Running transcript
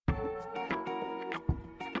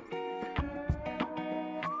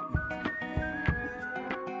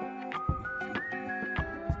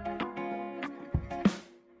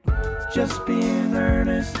Just being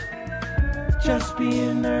earnest. Just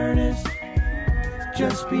being earnest.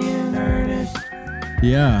 Just being earnest.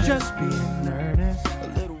 Yeah. Just being earnest.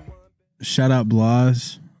 Shout out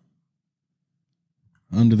Blas.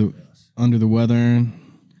 Under the weather.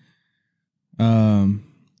 We're on.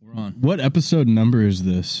 What episode number is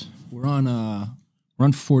this? We're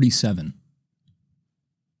on 47.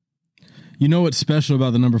 You know what's special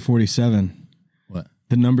about the number 47? What?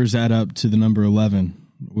 The numbers add up to the number 11,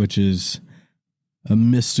 which is a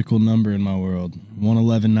mystical number in my world.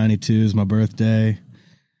 11192 is my birthday.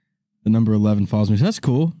 The number 11 follows me. So that's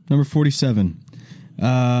cool. Number 47.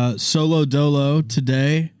 Solo Dolo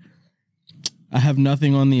today. I have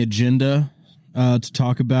nothing on the agenda to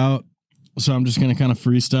talk about, so I'm just going to kind of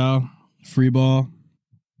freestyle, free ball.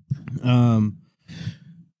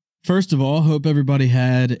 First of all, hope everybody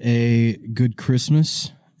had a good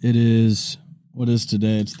Christmas. It is, what is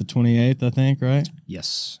today? It's the 28th, I think, right?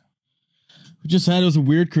 Yes. It was a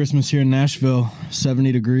weird Christmas here in Nashville,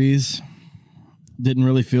 70 degrees. Didn't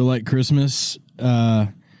really feel like Christmas.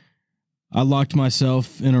 I locked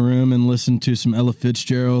myself in a room and listened to some Ella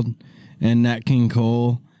Fitzgerald and Nat King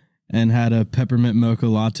Cole and had a peppermint mocha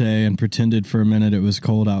latte and pretended for a minute it was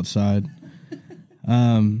cold outside.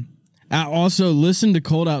 I also listened to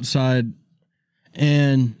Cold Outside,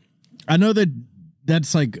 and I know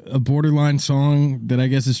that's like a borderline song that I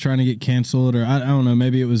guess is trying to get canceled, or I don't know,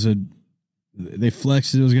 maybe it was they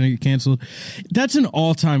flexed it was going to get canceled. That's an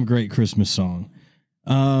all-time great Christmas song.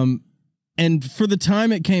 And for the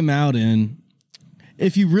time it came out in,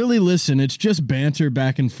 if you really listen, it's just banter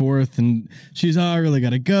back and forth, and she's, I really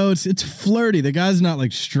gotta go. It's flirty. The guy's not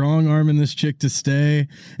like strong arming this chick to stay.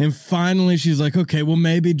 And finally she's like, okay, well,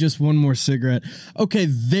 maybe just one more cigarette. Okay,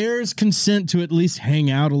 there's consent to at least hang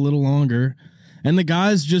out a little longer. And the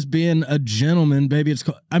guy's just being a gentleman, baby.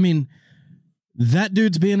 That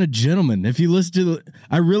dude's being a gentleman. If you listen to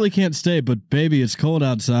I really can't stay, but baby, it's cold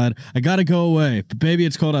outside. I gotta go away, but baby,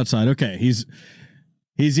 it's cold outside. Okay, he's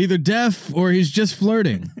either deaf or he's just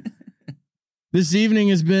flirting. This evening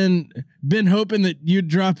has been hoping that you'd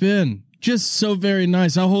drop in. Just so very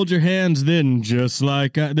nice. I'll hold your hands then, they're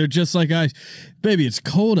just like ice. Baby, it's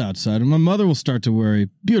cold outside, and my mother will start to worry.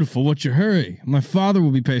 Beautiful, what's your hurry? My father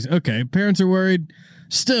will be pacing. Okay, parents are worried.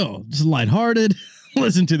 Still, just lighthearted.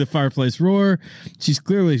 Listen to the fireplace roar. She's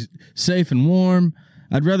clearly safe and warm.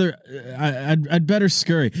 I'd better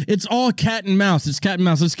scurry. It's all cat and mouse. It's cat and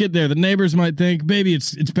mouse. Let's get there. The neighbors might think, baby,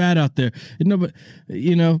 it's bad out there. But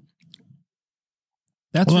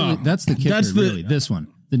that's the kicker. Really, this one.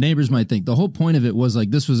 The neighbors might think. The whole point of it was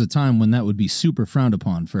like this was a time when that would be super frowned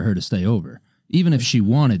upon for her to stay over, even if she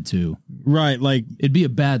wanted to. Right, like it'd be a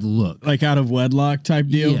bad look, like out of wedlock type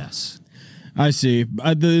deal. Yes. I see.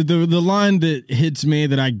 The line that hits me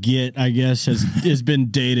that I get, I guess, has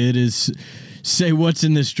been dated is, say what's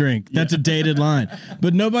in this drink. That's a dated line,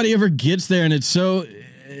 but nobody ever gets there, and it's so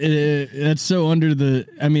that's so under the.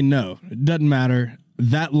 I mean, no, it doesn't matter.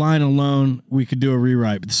 That line alone, we could do a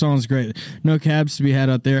rewrite. But the song's great. No cabs to be had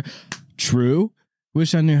out there. True.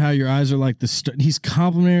 Wish I knew how your eyes are like the. He's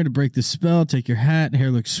complimenting her to break the spell. Take your hat.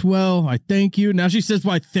 Hair looks swell. I thank you. Now she says,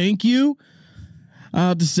 "Why thank you." I'll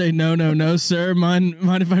have to say, no, sir. Mind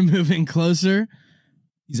if I move in closer?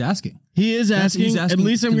 He's asking. He is asking. He's asking. At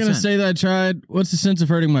least I'm going to say that I tried. What's the sense of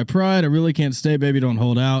hurting my pride? I really can't stay. Baby, don't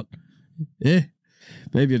hold out. Baby,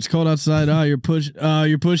 it's cold outside. You're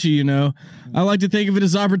pushy, I like to think of it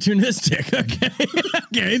as opportunistic. Okay.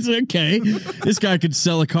 It's okay. This guy could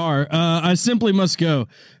sell a car. I simply must go.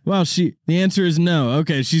 Wow, the answer is no.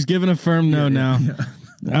 Okay, she's given a firm no now.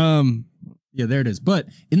 Yeah. Yeah, there it is. But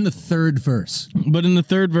in the third verse.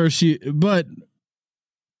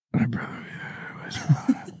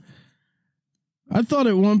 I thought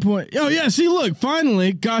at one point, oh yeah, see, look,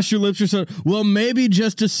 finally, gosh, your lips are so, well, maybe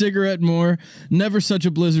just a cigarette more, never such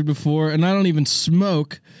a blizzard before, and I don't even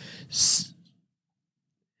smoke.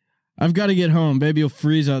 I've got to get home, baby, you'll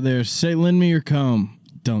freeze out there. Say, lend me your comb.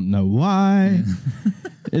 Don't know why.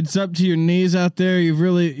 It's up to your knees out there. You've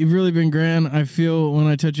really been grand. I feel when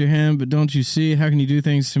I touch your hand, but don't you see? How can you do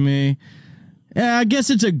things to me? Yeah, I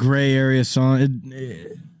guess it's a gray area song.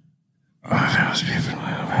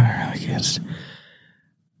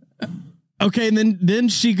 Okay, and then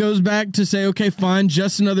she goes back to say, okay, fine,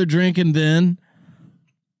 just another drink, and then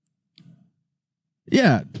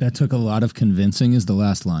yeah. That took a lot of convincing is the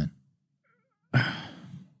last line.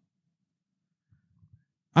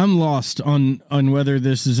 I'm lost on whether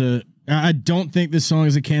this is I don't think this song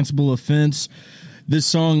is a cancelable offense. This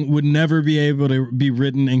song would never be able to be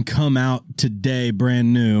written and come out today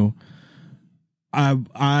brand new.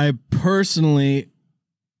 I personally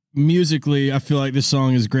musically, I feel like this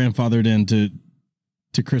song is grandfathered into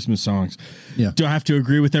Christmas songs. Yeah. Do I have to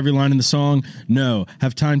agree with every line in the song? No.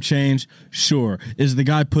 Have time changed? Sure. Is the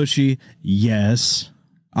guy pushy? Yes.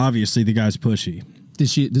 Obviously, the guy's pushy.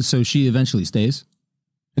 So she eventually stays?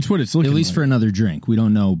 It's what it's looking at least like. for another drink. We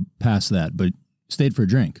don't know past that, but stayed for a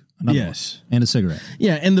drink. Yes. One, and a cigarette.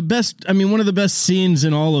 Yeah, and one of the best scenes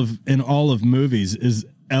in all of movies is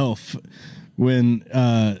Elf, when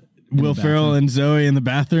Will Ferrell and Zoe in the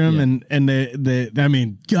bathroom, and they I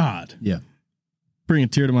mean, God. Yeah. Bring a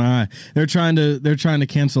tear to my eye. They're trying to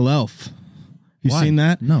cancel Elf. You Why? seen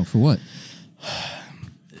that? No, for what?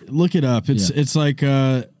 Look it up. It's like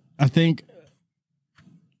I think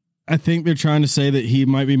they're trying to say that he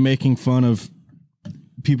might be making fun of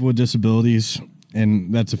people with disabilities,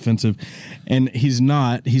 and that's offensive. And he's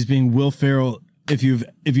not. He's being Will Ferrell. If you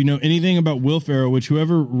know anything about Will Ferrell, which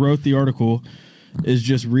whoever wrote the article is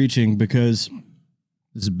just reaching, because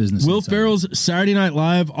this is business. Will Ferrell's Saturday Night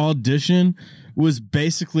Live audition was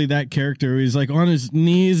basically that character. He's like on his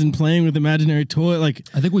knees and playing with imaginary toy. Like,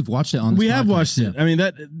 I think we've watched it on. We have watched it. I mean,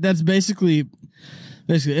 that's basically.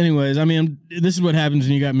 Anyways, I mean, this is what happens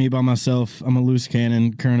when you got me by myself. I'm a loose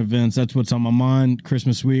cannon. Current events. That's what's on my mind.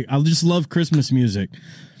 Christmas week. I just love Christmas music.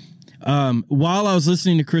 While I was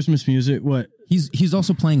listening to Christmas music, what? He's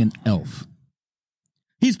also playing an elf.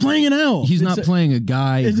 He's playing an elf. He's not playing a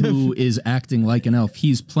guy who is acting like an elf.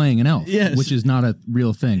 He's playing an elf, yes, which is not a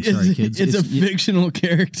real thing. Sorry, kids. It's a fictional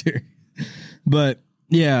character. But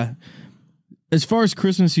yeah, as far as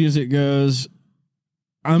Christmas music goes,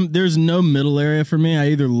 there's no middle area for me. I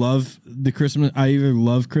either love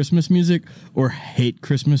Christmas music or hate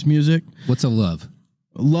Christmas music. What's a love?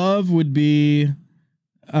 Love would be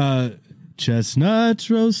chestnuts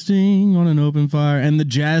roasting on an open fire, and the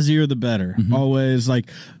jazzier the better. Mm-hmm. Always like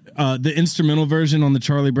the instrumental version on the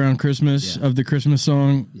Charlie Brown Christmas of the Christmas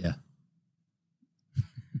song. Yeah.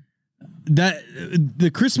 That the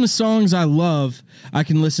Christmas songs I love, I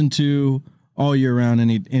can listen to all year round,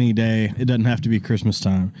 any day. It doesn't have to be Christmas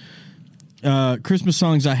time. Christmas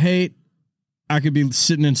songs I hate. I could be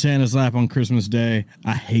sitting in Santa's lap on Christmas Day.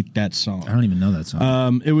 I hate that song. I don't even know that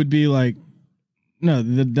song. It would be like, no,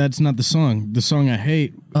 that's not the song. The song I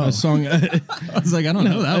hate. Oh. A song. I was like, I don't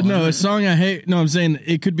know that one. No, a song I hate. No, I'm saying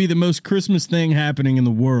it could be the most Christmas thing happening in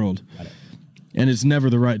the world, and it's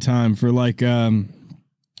never the right time for 12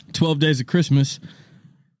 Days of Christmas.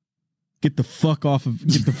 Get the fuck off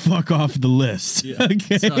the list. Yeah,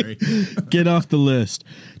 okay, sorry. Get off the list.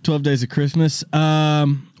 12 Days of Christmas.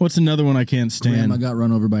 What's another one I can't stand? Grandma got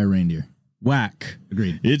run over by a reindeer. Whack.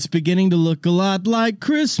 Agreed. It's beginning to look a lot like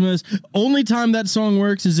Christmas. Only time that song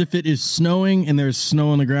works is if it is snowing and there's snow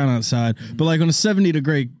on the ground outside. But like on a 70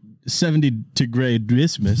 degree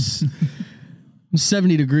Christmas,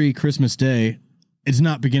 70 degree Christmas day, it's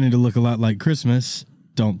not beginning to look a lot like Christmas.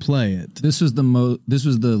 Don't play it. This was the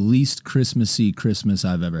least Christmassy Christmas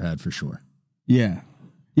I've ever had, for sure. Yeah.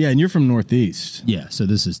 Yeah, and you're from Northeast. Yeah, so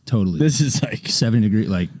this is like 70 degree,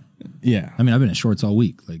 like, yeah. I mean, I've been in shorts all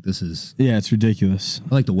week. Like, this is... Yeah, it's ridiculous.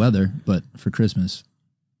 I like the weather, but for Christmas...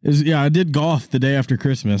 I did golf the day after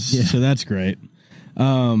Christmas, so that's great.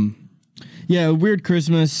 Yeah, weird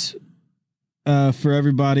Christmas for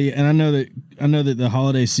everybody, and I know that the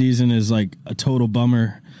holiday season is like a total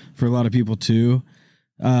bummer for a lot of people too.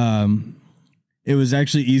 It was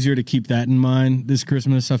actually easier to keep that in mind this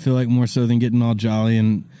Christmas, I feel like, more so than getting all jolly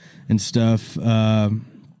and stuff.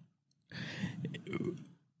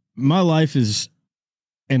 My life is,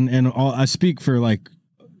 and all, I speak for like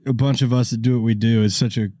a bunch of us that do what we do, is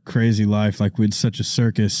such a crazy life. Like, it's such a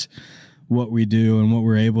circus, what we do and what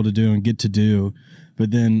we're able to do and get to do.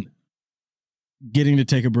 But then getting to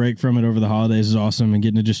take a break from it over the holidays is awesome, and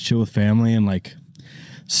getting to just chill with family and like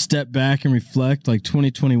step back and reflect. Like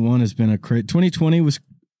 2021 has been 2020 was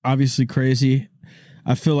obviously crazy.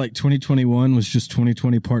 I feel like 2021 was just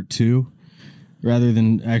 2020 part 2 rather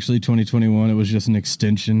than actually 2021. It was just an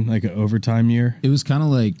extension, like an overtime year. It was kind of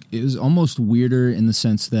like, it was almost weirder in the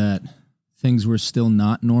sense that things were still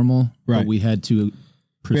not normal, right? But we had to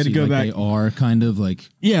proceed go like back. They are, kind of like.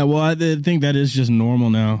 Yeah, well, I think that is just normal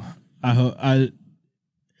now.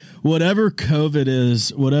 Whatever COVID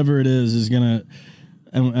is, whatever it is gonna.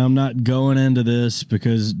 And I'm not going into this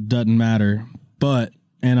because it doesn't matter, and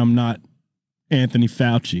I'm not Anthony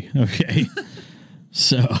Fauci, okay?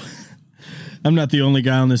 So I'm not the only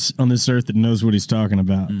guy on this earth that knows what he's talking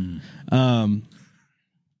about.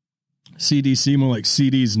 CDC, more like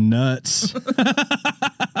CD's nuts.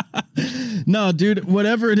 No, dude,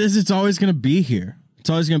 whatever it is, it's always going to be here. It's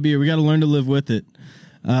always going to be here. We got to learn to live with it.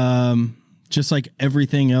 just like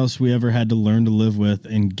everything else we ever had to learn to live with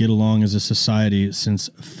and get along as a society since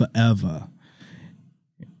forever,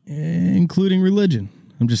 including religion.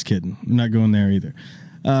 I'm just kidding. I'm not going there either.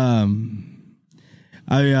 I'm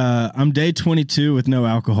day 22 with no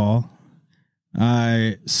alcohol.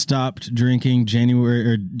 I stopped drinking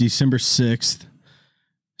December 6th,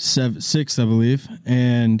 I believe,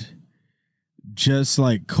 and just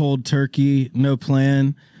like cold turkey, no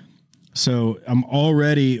plan. So I'm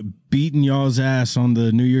already beating y'all's ass on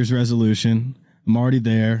the New Year's resolution. I'm already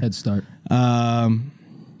there. Head start. I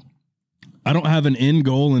don't have an end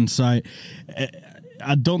goal in sight.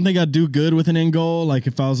 I don't think I'd do good with an end goal. Like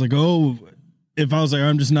if I was like,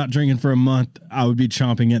 I'm just not drinking for a month, I would be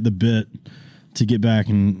chomping at the bit to get back,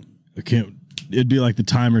 and it'd be like the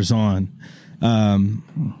timer's on. And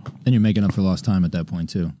you're making up for lost time at that point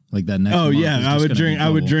too. Like that next. Oh yeah, I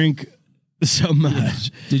would drink so much. Yeah.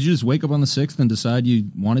 Did you just wake up on the 6th and decide you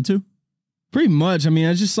wanted to? Pretty much. I mean,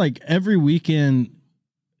 I just like every weekend,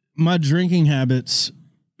 my drinking habits,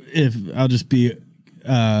 if I'll just be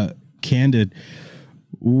candid,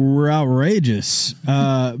 were outrageous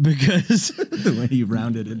because the way you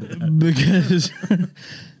rounded into that.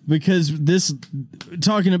 because this,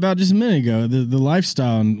 talking about just a minute ago, the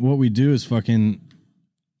lifestyle and what we do is fucking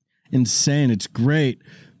insane. It's great,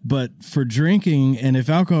 but for drinking, and if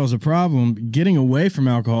alcohol is a problem, getting away from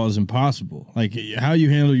alcohol is impossible. Like how you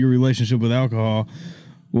handle your relationship with alcohol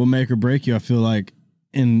will make or break you, I feel like,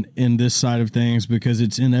 in this side of things, because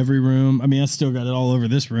it's in every room. I mean, I still got it all over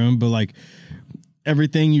this room, but like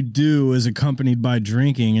everything you do is accompanied by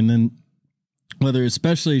drinking. And then whether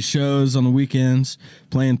especially shows on the weekends,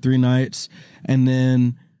 playing 3 nights, and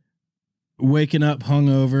then waking up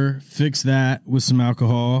hungover, fix that with some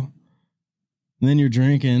alcohol. And then you're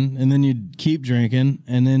drinking, and then you keep drinking,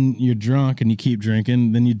 and then you're drunk and you keep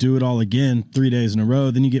drinking. Then you do it all again 3 days in a row.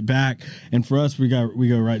 Then you get back, and for us, we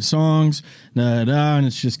go write songs, and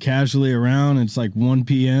it's just casually around. And it's like 1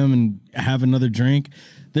 p.m. and have another drink.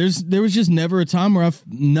 There was just never a time where I've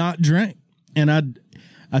not drank, and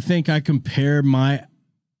I think I compare my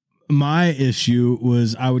issue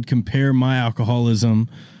was I would compare my alcoholism,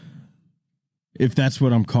 if that's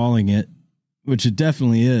what I'm calling it, which it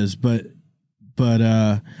definitely is, but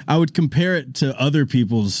I would compare it to other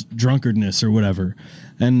people's drunkardness or whatever.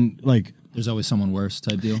 And like, there's always someone worse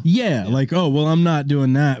type deal. Yeah. Like, oh, well, I'm not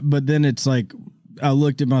doing that. But then it's like, I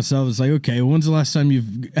looked at myself. It's like, okay, when's the last time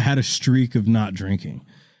you've had a streak of not drinking?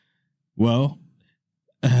 Well,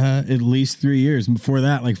 at least 3 years. Before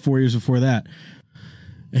that, like 4 years before that.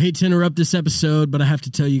 I hate to interrupt this episode, but I have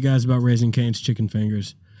to tell you guys about Raising Cane's Chicken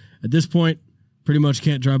Fingers. At this point, pretty much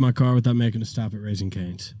can't drive my car without making a stop at Raising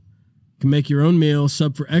Cane's. You can make your own meal,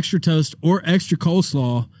 sub for extra toast or extra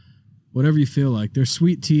coleslaw, whatever you feel like. Their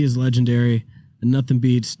sweet tea is legendary, and nothing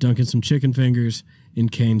beats dunking some chicken fingers in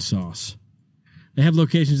cane sauce. They have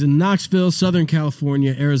locations in Knoxville, Southern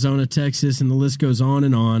California, Arizona, Texas, and the list goes on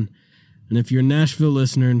and on. And if you're a Nashville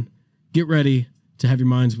listener, get ready to have your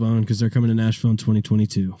minds blown because they're coming to Nashville in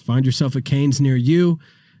 2022. Find yourself a Cane's near you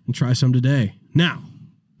and try some today. Now,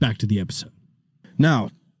 back to the episode.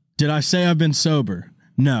 Now, did I say I've been sober?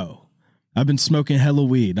 No. I've been smoking hella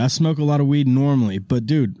weed. I smoke a lot of weed normally, but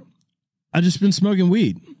dude, I just been smoking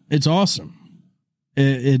weed. It's awesome.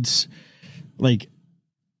 It's like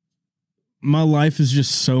my life is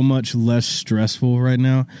just so much less stressful right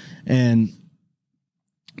now, and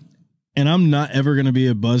I'm not ever going to be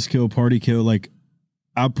a buzzkill, party kill. Like,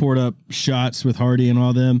 I poured up shots with Hardy and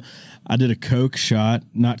all them. I did a Coke shot,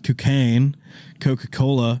 not cocaine,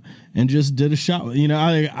 Coca-Cola, and just did a shot. You know,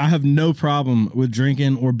 I have no problem with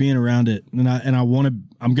drinking or being around it, and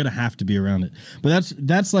I'm going to have to be around it. But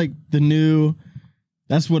that's like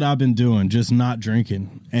that's what I've been doing, just not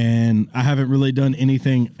drinking. And I haven't really done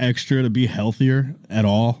anything extra to be healthier at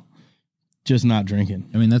all, just not drinking.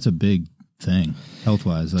 I mean, that's a big thing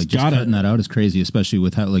health-wise. Like, just cutting that out is crazy, especially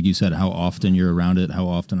with how, like you said, how often you're around it, how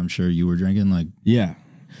often I'm sure you were drinking. Like, yeah.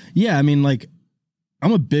 I mean, like,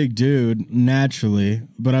 I'm a big dude naturally,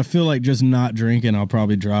 but I feel like just not drinking, I'll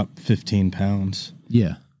probably drop 15 pounds.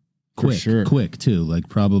 Yeah. Quick too. Like,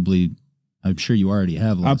 probably, I'm sure you already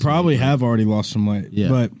have lost I probably have already lost some weight. Yeah.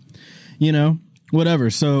 But, you know, whatever.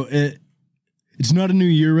 So it's not a New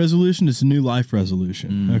Year resolution. It's a new life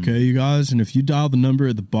resolution. Okay, you guys? And if you dial the number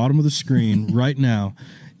at the bottom of the screen right now,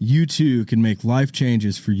 you too can make life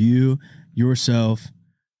changes for you, yourself,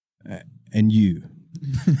 and you.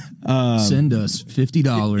 Send us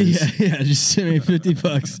 $50. Yeah, just send me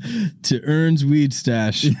 $50 to Ern's Weed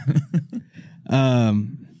Stash.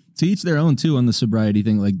 To each their own too on the sobriety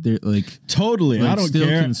thing. Like they're like totally. like I don't still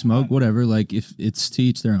care. can smoke, whatever. Like if it's to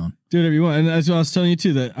each their own. Do whatever you want. And that's what I was telling you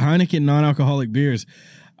too. That Heineken non-alcoholic beers.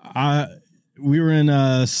 We were in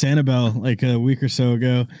Sanibel like a week or so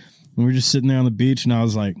ago, and we were just sitting there on the beach, and I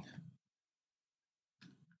was like,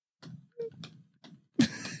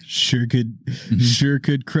 sure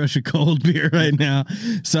could crush a cold beer right now.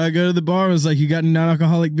 So I go to the bar. I was like, "You got any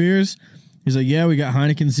non-alcoholic beers?" He's like, "Yeah, we got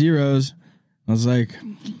Heineken Zeros." I was like,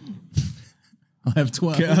 I'll have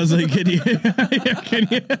 12. I was like,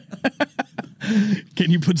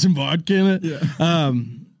 "Can you put some vodka in it?" Yeah.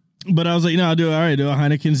 But I was like, I'll do it. All right, do a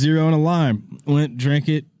Heineken Zero and a lime. Went, drank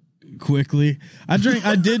it quickly. I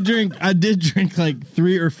did drink like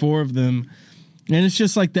 3 or 4 of them. And it's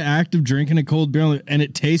just like the act of drinking a cold beer, and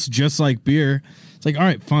it tastes just like beer. It's like, all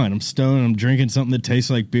right, fine. I'm stoned. I'm drinking something that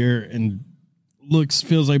tastes like beer and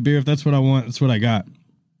feels like beer. If that's what I want, that's what I got.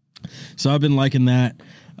 So I've been liking that.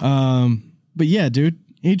 But yeah, dude,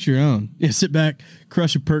 eat your own. Yeah, sit back,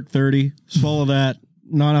 crush a Perk 30, swallow that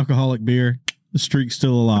non-alcoholic beer. The streak's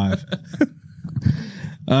still alive.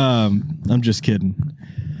 I'm just kidding.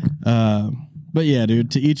 But yeah,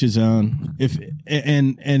 dude, to each his own.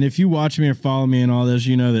 If you watch me or follow me and all this,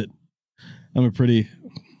 you know that I'm a pretty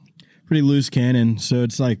loose cannon. So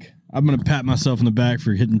it's like I'm gonna pat myself in the back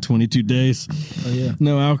for hitting 22 days. Oh yeah.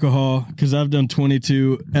 No alcohol, because I've done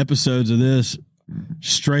 22 episodes of this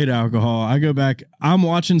straight alcohol. I go back. I'm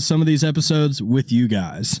watching some of these episodes with you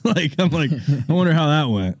guys. I'm like, I wonder how that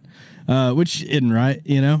went. Which isn't right,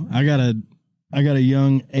 you know. I got a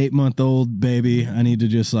young 8-month-old baby. I need to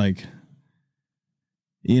just like,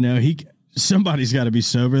 you know, somebody's got to be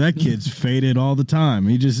sober. That kid's faded all the time.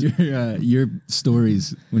 He just your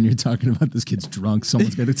stories when you're talking about this kid's drunk.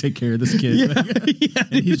 Someone's got to take care of this kid. Yeah.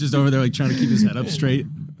 And he's just over there like trying to keep his head up straight,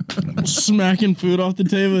 smacking food off the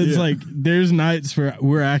table. It's like there's nights where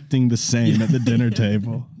we're acting the same at the dinner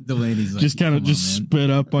table. Delaney's like, just kind of spit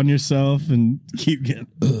up on yourself and keep getting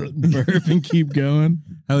burp and keep going.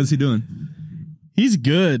 How is he doing? He's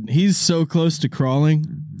good. He's so close to crawling.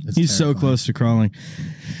 He's so close to crawling.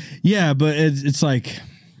 Yeah, but it's like,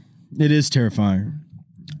 it is terrifying.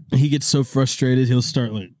 He gets so frustrated, he'll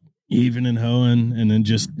start like heaving and hoeing and then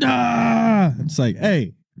just, it's like,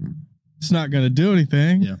 hey, it's not going to do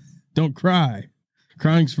anything. Yeah. Don't cry.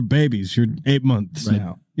 Crying's for babies. You're 8 months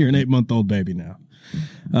now. You're an 8-month-old baby now.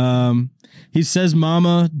 He says,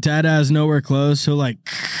 "Mama, Dada is nowhere close." He'll like,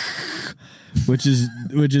 which is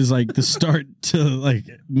like the start to like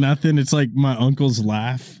nothing. It's like my uncle's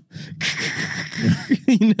laugh.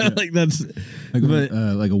 You know, like that's like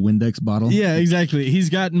a Windex bottle. Yeah, exactly. He's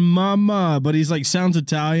got mama, but he's like sounds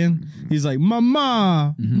Italian. He's like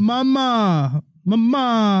mama, mama,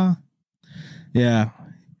 mama. Yeah,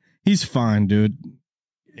 he's fine, dude.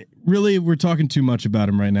 Really, we're talking too much about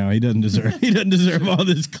him right now. He doesn't deserve all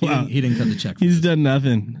this clout. He didn't cut the check. He's done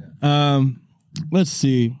nothing. Let's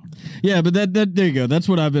see. Yeah, but that there you go. That's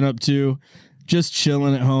what I've been up to. Just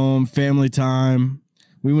chilling at home, family time.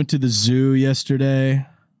 We went to the zoo yesterday.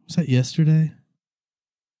 Was that yesterday?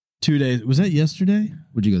 2 days. Was that yesterday?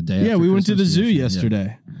 Would you go day? Yeah, after we went to the Christmas? zoo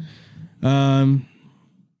yesterday. Yeah.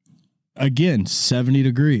 Again, 70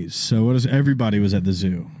 degrees. So everybody was at the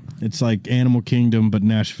zoo. It's like Animal Kingdom, but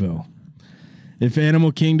Nashville. If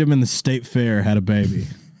Animal Kingdom and the State Fair had a baby,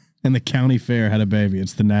 and the County Fair had a baby,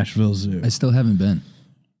 it's the Nashville Zoo. I still haven't been.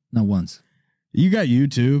 Not once. You got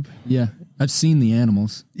YouTube. Yeah. I've seen the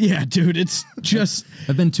animals. Yeah, dude, it's just...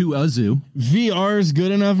 I've been to a zoo. VR is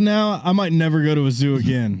good enough now. I might never go to a zoo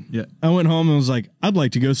again. Yeah. I went home and was like, I'd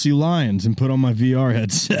like to go see lions and put on my VR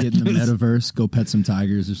headset. Get in the metaverse, go pet some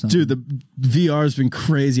tigers or something. Dude, the VR has been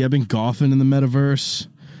crazy. I've been golfing in the metaverse.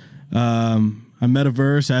 I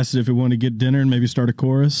metaverse, asked it if it wanted to get dinner and maybe start a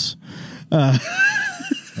chorus.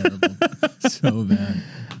 Terrible. So bad.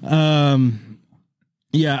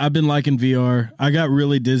 Yeah, I've been liking VR. I got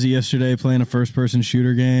really dizzy yesterday playing a first-person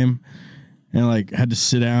shooter game, and like had to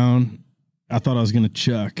sit down. I thought I was gonna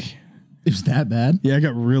chuck. It was that bad? Yeah, I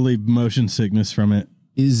got really motion sickness from it.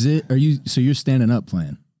 Is it? Are you? So you're standing up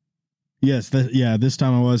playing? Yes, this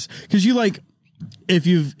time I was, because you like, if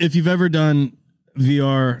you've ever done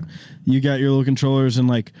VR, you got your little controllers and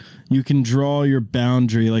like you can draw your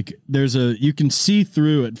boundary. Like you can see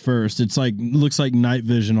through at first. It's like looks like night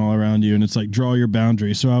vision all around you, and it's like draw your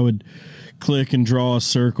boundary. So I would click and draw a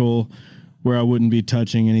circle where I wouldn't be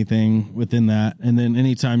touching anything within that, and then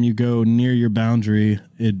anytime you go near your boundary,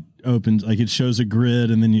 it opens, like it shows a grid,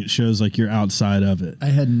 and then it shows like you're outside of it. I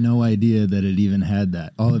had no idea that it even had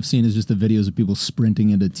that. All I've seen is just the videos of people sprinting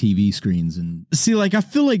into TV screens and see, like I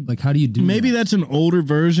feel like how do you do maybe that? That's an older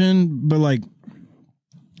version, but like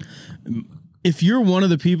if you're one of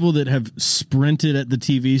the people that have sprinted at the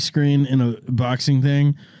TV screen in a boxing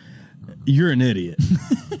thing, you're an idiot.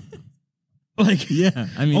 Like, yeah,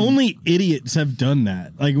 I mean, only idiots have done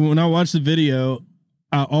that. Like, when I watch the video,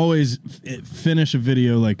 I always finish a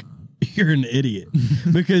video like, you're an idiot.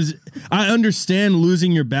 Because I understand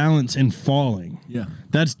losing your balance and falling. Yeah.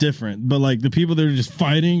 That's different. But, like, the people that are just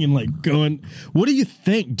fighting and, like, going, what do you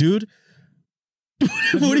think, dude?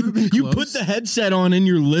 You put the headset on in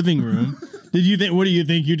your living room. Did you think? What do you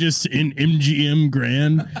think? You're just in MGM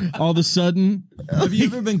Grand all of a sudden? Have you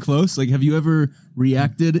ever been close? Like, have you ever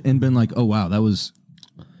reacted and been like, "Oh wow, that was"?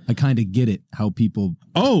 I kind of get it. How people?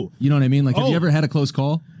 Oh, you know what I mean? Like, have you ever had a close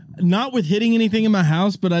call? Not with hitting anything in my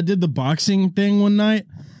house, but I did the boxing thing one night.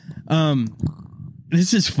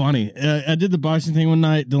 This is funny. I did the boxing thing one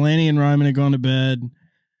night. Delaney and Ryman had gone to bed,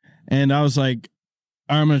 and I was like,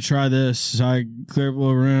 I'm going to try this. So I clear up a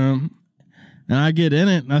little room and I get in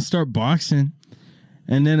it and I start boxing.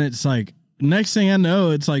 And then it's like, next thing I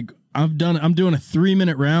know, it's like I'm doing a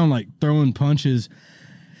 3-minute round, like throwing punches.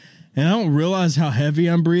 And I don't realize how heavy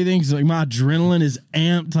I'm breathing. Cause like my adrenaline is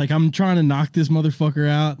amped. Like I'm trying to knock this motherfucker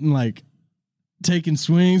out and like taking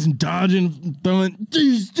swings and dodging, throwing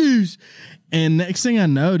deuce. And next thing I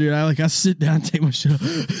know, dude, I sit down, take my shit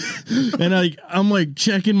off, and I'm like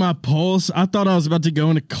checking my pulse. I thought I was about to go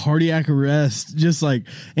into cardiac arrest, just like,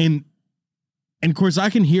 and of course I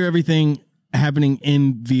can hear everything happening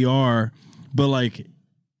in VR, but like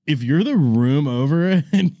if you're the room over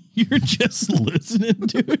and you're just listening,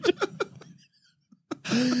 dude,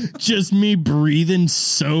 just me breathing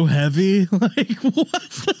so heavy, like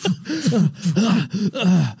what?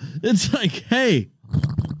 It's like, hey,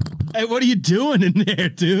 what are you doing in there,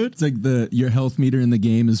 dude? It's like your health meter in the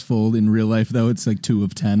game is full. In real life, though, it's like 2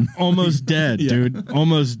 of 10. Almost dead, dude.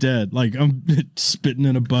 Almost dead. Like I'm spitting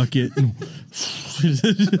in a bucket and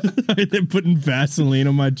they're putting Vaseline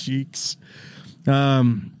on my cheeks. So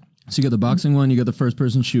you got the boxing one, you got the first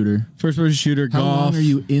person shooter. Golf. How long are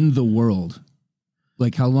you in the world?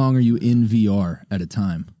 Like how long are you in VR at a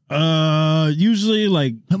time? Usually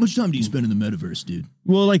like, how much time do you spend in the metaverse, dude?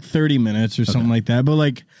 Well, like 30 minutes or something like that. But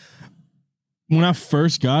like when I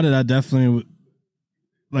first got it, I definitely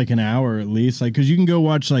like an hour at least. Like, cause you can go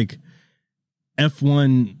watch like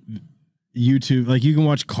F1 YouTube, like you can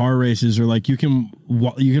watch car races or like you can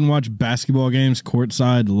watch basketball games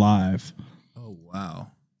courtside live. Oh, wow.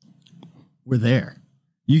 We're there.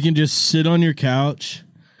 You can just sit on your couch,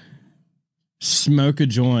 smoke a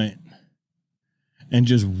joint, and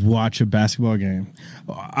just watch a basketball game.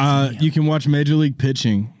 You can watch Major League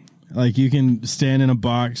pitching. Like you can stand in a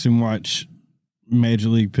box and watch Major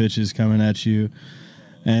League pitches coming at you.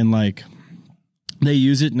 And like they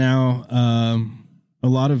use it now. A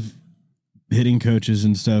lot of hitting coaches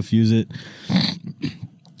and stuff use it. You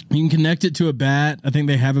can connect it to a bat. I think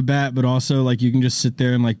they have a bat, but also like you can just sit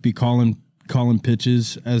there and like be calling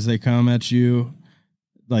pitches as they come at you.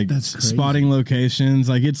 Like that's spotting locations.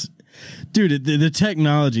 Like it's, dude, the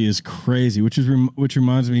technology is crazy, which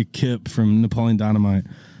reminds me of Kip from Napoleon Dynamite.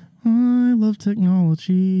 I love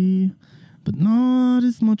technology, but not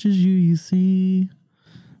as much as you see.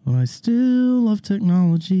 But I still love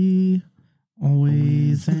technology,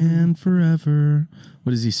 always and forever.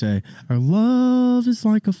 What does he say? Our love is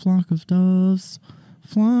like a flock of doves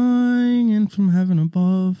flying in from heaven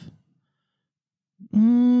above. On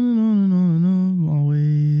and on and on and on,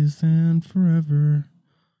 always and forever.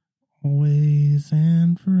 Always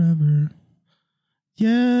and forever.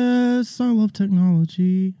 Yes, I love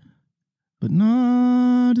technology, but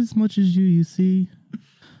not as much as you see.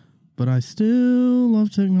 But I still love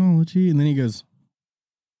technology. And then he goes,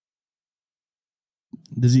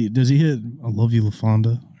 does he hit I love you,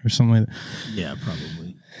 LaFonda or something like that? Yeah,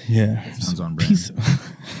 probably. Yeah. Sounds on brand.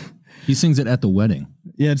 He sings it at the wedding.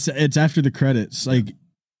 Yeah, it's after the credits. Like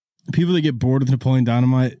people that get bored with Napoleon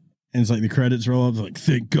Dynamite and it's like the credits roll up, like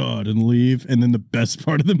thank God and leave, and then the best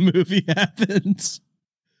part of the movie happens.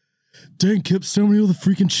 Dang, Kip, so many of the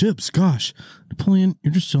freaking chips. Gosh, Napoleon,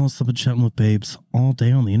 you're just jealous of chatting with babes all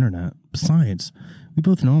day on the internet. Besides, we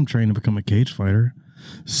both know I'm trying to become a cage fighter.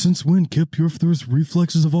 Since when, Kip? You're the worst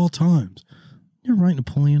reflexes of all times. You're right,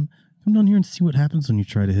 Napoleon. Come down here and see what happens when you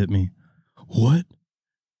try to hit me. What?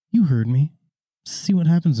 You heard me. See what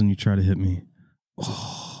happens when you try to hit me.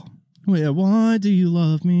 Oh, yeah. Why do you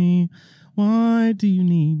love me? Why do you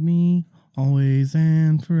need me? Always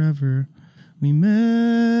and forever. We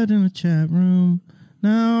met in a chat room.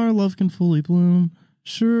 Now our love can fully bloom.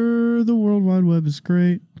 Sure, the World Wide Web is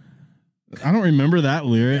great. I don't remember that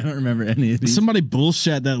lyric. I don't remember any of these. Somebody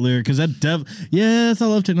bullshit that lyric because that yes, I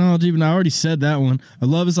love technology, but I already said that one. I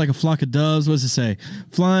love is like a flock of doves. What's it say?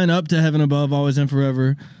 Flying up to heaven above, always and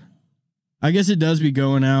forever. I guess it does be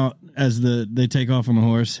going out as they take off on the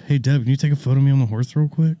horse. Hey, Deb, can you take a photo of me on the horse real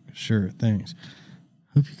quick? Sure, thanks.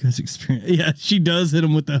 Hope you guys experience. Yeah, she does hit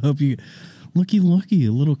him with the hope you. Lucky,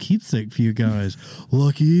 a little keepsake for you guys.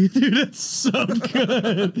 Lucky, dude, that's so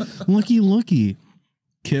good. Lucky.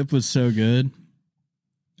 Kip was so good.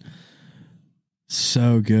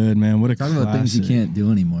 So good, man. What a Talk classic. about things you can't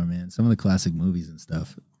do anymore, man. Some of the classic movies and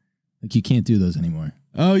stuff. Like, you can't do those anymore.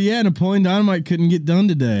 Oh, yeah. Napoleon Dynamite couldn't get done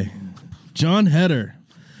today. John Heder.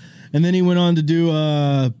 And then he went on to do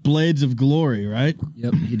Blades of Glory, right?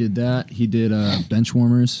 Yep, he did that. He did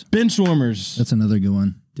Benchwarmers. Benchwarmers. That's another good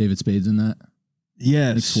one. David Spade's in that.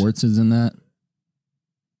 Yes. Nick Swartz is in that.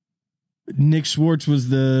 Nick Swartz was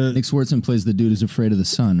the... Nick Swartzen plays the dude who's afraid of the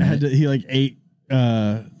sun, right? He like ate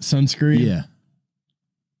sunscreen. Yeah.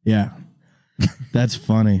 Yeah. That's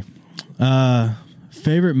funny.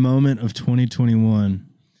 Favorite moment of 2021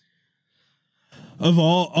 of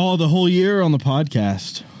all the whole year on the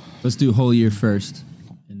podcast. Let's do whole year first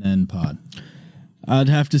and then pod. I'd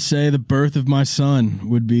have to say the birth of my son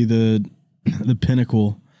would be the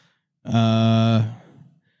pinnacle.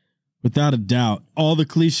 Without a doubt. All the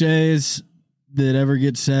cliches that ever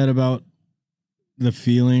get said about the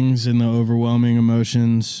feelings and the overwhelming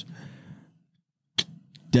emotions,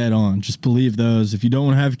 dead on. Just believe those. If you don't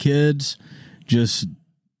want to have kids, just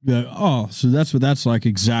be like, oh, so that's what that's like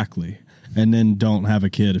exactly. And then don't have a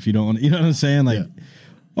kid if you don't want to, you know what I'm saying? Like,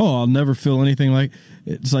 oh, I'll never feel anything like,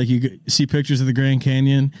 it's like you see pictures of the Grand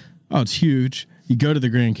Canyon. Oh, it's huge. You go to the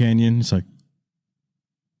Grand Canyon. It's like,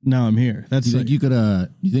 now I'm here. That's you think you could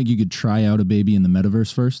you think you could try out a baby in the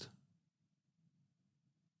metaverse first?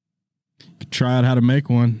 Try out how to make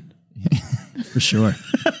one. For sure.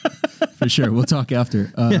 For sure. We'll talk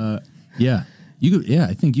after. Yeah. You could,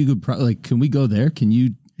 I think you could probably, like, can we go there? Can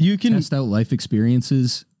you can test out life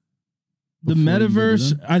experiences? The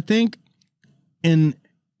metaverse, I think in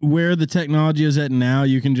where the technology is at now,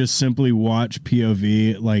 you can just simply watch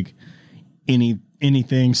POV, like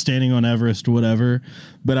anything, standing on Everest, whatever.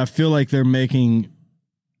 But I feel like they're making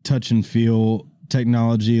touch and feel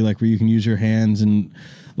technology, like where you can use your hands and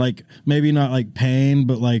like maybe not like pain,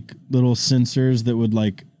 but like little sensors that would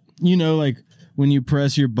like, you know, like when you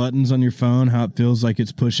press your buttons on your phone, how it feels like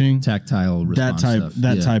it's pushing. Tactile response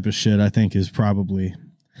that type of shit, I think, is probably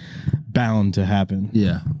bound to happen.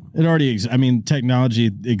 Yeah. It already I mean,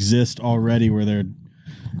 technology exists already where they're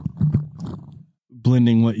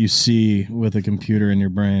blending what you see with a computer in your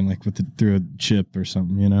brain, like through a chip or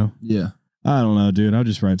something, you know? Yeah. I don't know, dude. I'll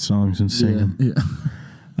just write songs and sing them.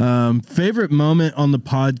 Yeah. Favorite moment on the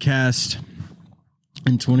podcast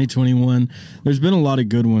in 2021. There's been a lot of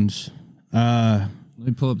good ones. Let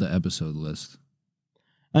me pull up the episode list.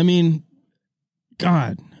 I mean,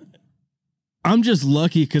 God, I'm just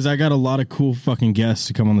lucky because I got a lot of cool fucking guests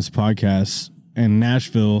to come on this podcast, and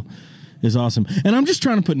Nashville is awesome. And I'm just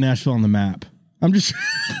trying to put Nashville on the map. I'm just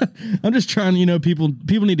trying, you know, people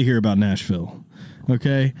need to hear about Nashville.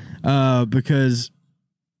 Okay. Because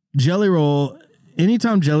Jelly Roll,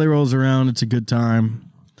 anytime Jelly Roll's around, it's a good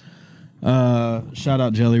time. Shout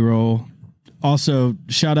out Jelly Roll. Also,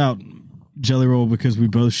 shout out Jelly Roll because we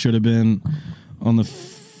both should have been on the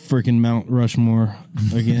freaking Mount Rushmore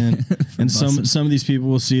again. And some of these people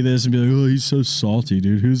will see this and be like, "Oh, he's so salty,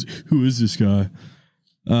 dude. Who is this guy?"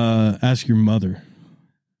 Ask your mother.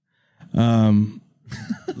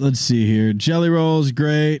 Let's see here. Jelly Roll's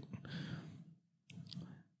great.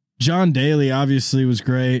 John Daly obviously was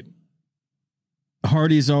great.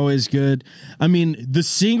 Hardy's always good. I mean, the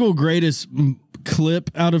single greatest clip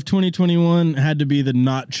out of 2021 had to be the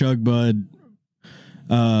Not Chug Bud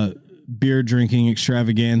beer drinking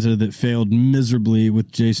extravaganza that failed miserably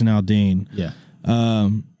with Jason Aldean. Yeah.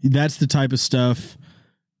 That's the type of stuff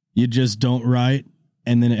you just don't write,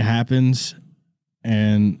 and then it happens,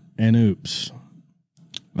 and oops.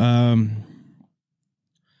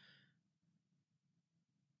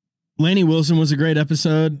 Lainey Wilson was a great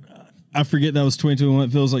episode. I forget that was 2021.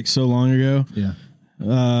 It feels like so long ago. Yeah.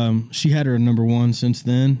 She had her number one since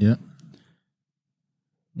then. Yeah.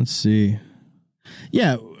 Let's see.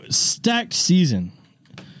 Yeah, stacked season.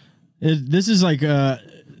 This is like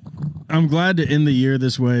I'm glad to end the year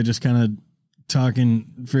this way, just kind of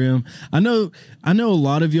talking for him. I know a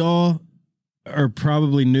lot of y'all are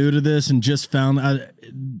probably new to this and just found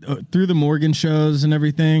through the Morgan shows and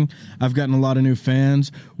everything. I've gotten a lot of new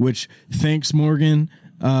fans, which thanks Morgan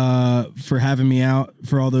for having me out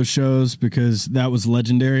for all those shows because that was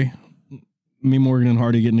legendary. me, Morgan, and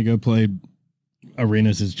Hardy getting to go play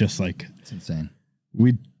arenas is just like It's insane.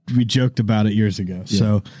 we joked about it years ago. Yeah.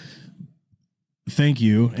 So thank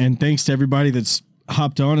you, and thanks to everybody that's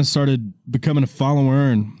hopped on and started becoming a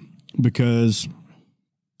follower. And because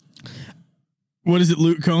what is it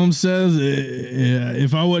Luke Combs says?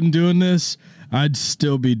 If I wasn't doing this, I'd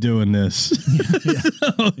still be doing this.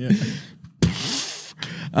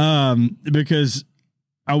 Because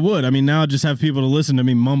I would. I mean, now I just have people to listen to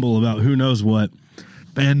me mumble about who knows what.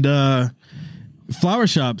 And Flower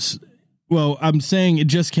Shops, well, I'm saying it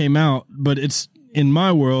just came out, but it's in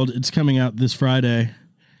my world, it's coming out this Friday.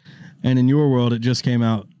 And in your world, it just came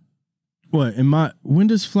out. What? When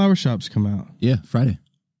does Flower Shops come out? Yeah, Friday,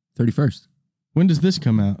 31st. When does this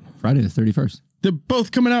come out? Friday the 31st. They're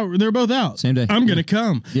both coming out. They're both out. Same day. I'm going to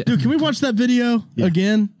come. Yeah. Dude, can we watch that video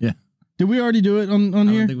again? Yeah. Did we already do it on I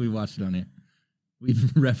here? don't think we watched it on here.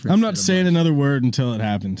 We've referenced I'm not it a saying bunch. another word until it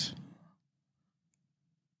happens.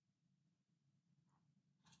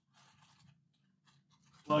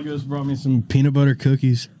 Lagos brought me some peanut butter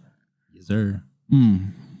cookies. Yes, sir.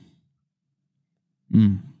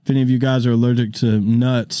 If any of you guys are allergic to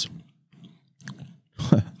nuts,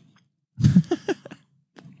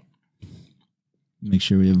 Make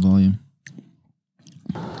sure we have volume.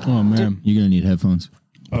 oh man. You're going to need headphones.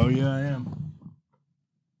 Oh yeah, I am.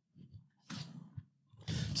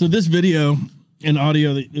 So this video and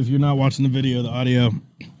audio, if you're not watching the video, the audio,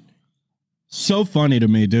 so funny to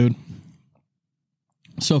me, dude.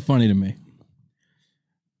 So funny to me.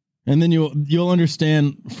 And then you'll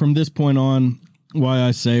understand from this point on why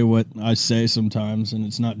I say what I say sometimes, and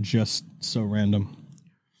it's not just so random.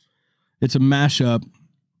 It's a mashup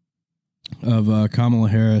of Kamala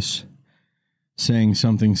Harris saying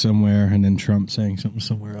something somewhere and then Trump saying something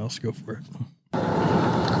somewhere else. Go for it.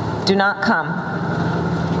 Do not come.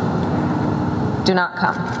 Do not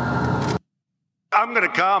come. I'm gonna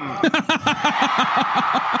come.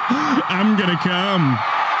 I'm gonna come.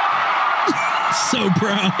 So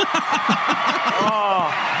proud.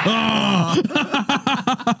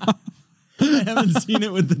 I haven't seen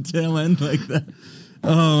it with the tail end like that.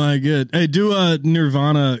 Oh my good. Hey, do a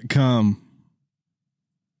Nirvana come.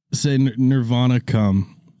 Say Nirvana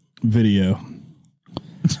come video.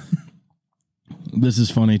 This is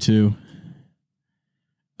funny too.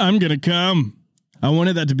 I'm gonna come. I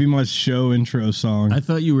wanted that to be my show intro song. I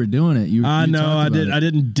thought you were doing it. I you know talked I about did. it. I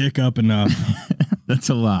didn't dick up enough. That's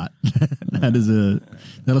a lot.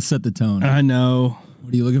 That'll set the tone. I know.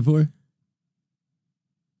 What are you looking for?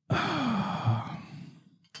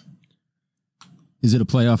 Is it a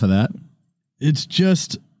play off of that? It's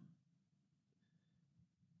just.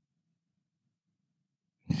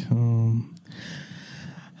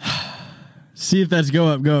 See if that's go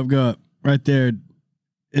up. Right there.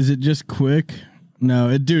 Is it just quick?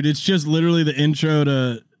 No, dude, it's just literally the intro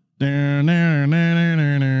to. Come, and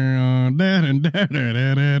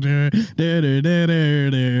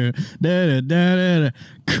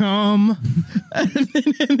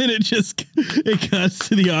then it cuts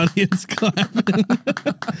to the audience clapping.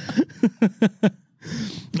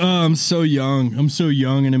 Oh, I'm so young. I'm so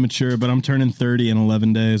young and immature, but I'm turning 30 in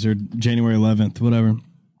 11 days, or January 11th, whatever.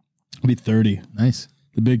 I'll be 30. Nice.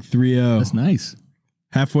 The big 3-0. That's nice.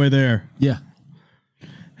 Halfway there. Yeah.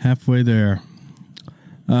 Halfway there.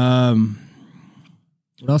 What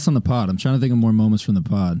else on the pod? I'm trying to think of more moments from the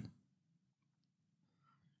pod.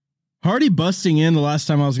 Hardy busting in the last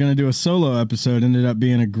time I was going to do a solo episode ended up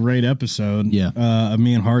being a great episode. Yeah. Of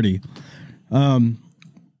me and Hardy. Let's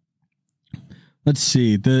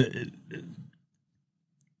see. What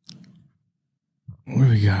do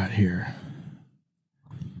we got here?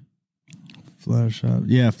 Flower Shop.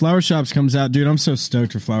 Yeah, Flower Shops comes out. Dude, I'm so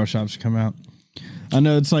stoked for Flower Shops to come out. I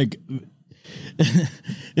know it's like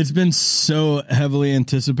it's been so heavily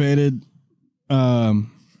anticipated. Can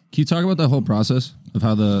you talk about the whole process of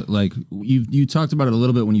how you talked about it a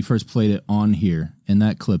little bit when you first played it on here, and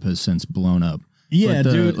that clip has since blown up. Yeah,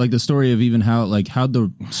 dude. Like the story of even how'd the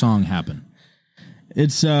song happen.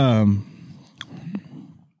 It's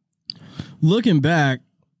looking back,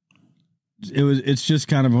 it's just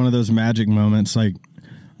kind of one of those magic moments. Like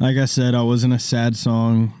I said, I was in a sad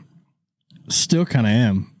song. Still kind of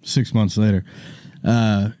am 6 months later.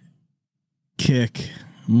 Kick.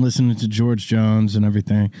 I'm listening to George Jones and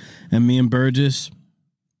everything. And me and Burgess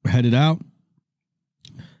headed out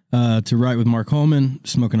to write with Mark Holman,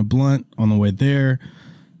 smoking a blunt on the way there.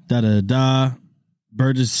 Da-da-da.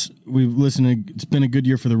 Burgess, we've listened to It's Been a Good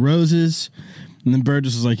Year for the Roses. And then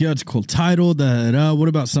Burgess was like, yeah, it's a cool title. Da-da-da. What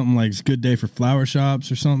about something like It's a Good Day for Flower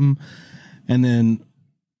Shops or something? And then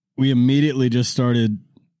we immediately just started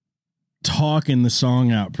talking the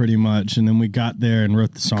song out pretty much, and then we got there and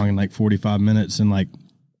wrote the song in like 45 minutes, and like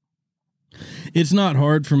it's not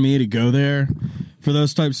hard for me to go there for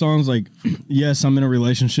those type songs. Like, yes, I'm in a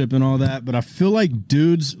relationship and all that, but I feel like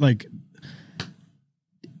dudes, like,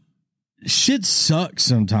 shit sucks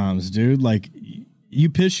sometimes, dude. Like, you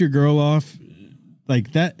piss your girl off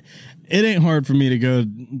like that, it ain't hard for me to go,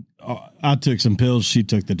 I took some pills, she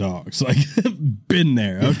took the dogs. Like, been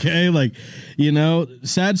there, okay? Like, you know,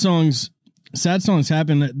 sad songs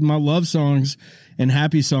happen. My love songs and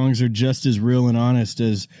happy songs are just as real and honest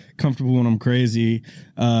as Comfortable When I'm Crazy,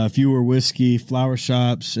 Fewer Whiskey, Flower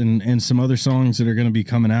Shops, and some other songs that are going to be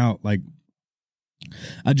coming out. Like,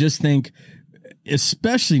 I just think,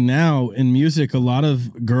 especially now in music, a lot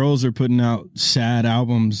of girls are putting out sad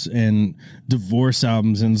albums and divorce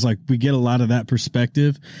albums, and it's like we get a lot of that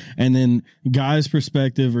perspective, and then guys'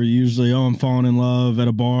 perspective are usually, oh, I'm falling in love at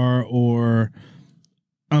a bar, or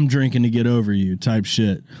I'm drinking to get over you type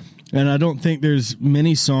shit. And I don't think there's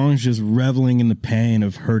many songs just reveling in the pain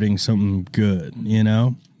of hurting something good, you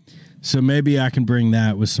know? So maybe I can bring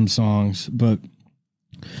that with some songs, but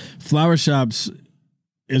Flower Shops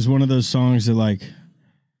is one of those songs that like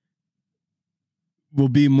will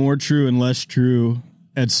be more true and less true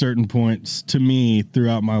at certain points to me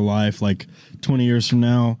throughout my life. Like 20 years from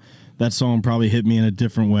now, that song probably hit me in a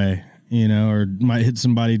different way, you know, or might hit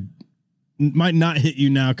somebody, might not hit you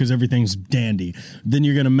now because everything's dandy. Then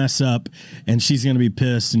you're going to mess up and she's going to be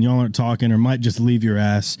pissed and y'all aren't talking, or might just leave your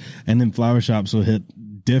ass. And then Flower Shops will hit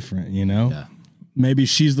different, you know? Yeah. Maybe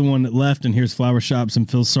she's the one that left and hears Flower Shops and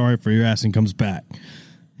feels sorry for your ass and comes back.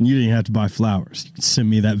 And you didn't even have to buy flowers. Send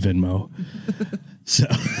me that Venmo. So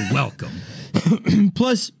welcome.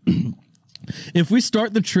 Plus, if we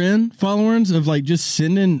start the trend, followers, of like just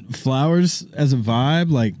sending flowers as a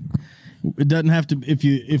vibe, like it doesn't have to.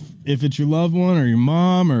 If it's your loved one or your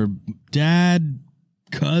mom or dad,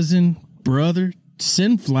 cousin, brother,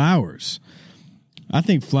 send flowers. I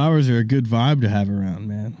think flowers are a good vibe to have around,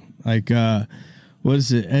 man. Like, what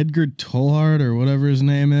is it, Edgar Tollhart or whatever his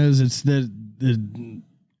name is? It's the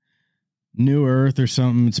New Earth or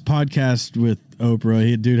something. It's a podcast with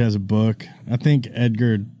Oprah. Dude has a book. I think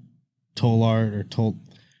Edgar Tollhart or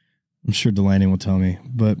I'm sure Delaney will tell me,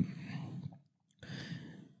 but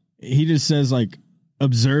he just says like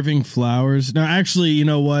observing flowers. Now, actually, you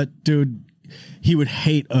know what, dude? He would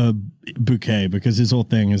hate a bouquet because his whole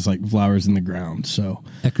thing is like flowers in the ground. So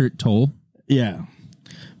Eckhart Tolle. Yeah.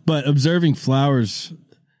 But observing flowers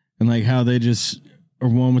and like how they just are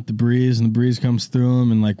one with the breeze, and the breeze comes through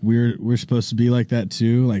them, and like we're supposed to be like that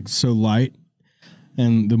too, like so light.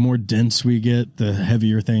 And the more dense we get, the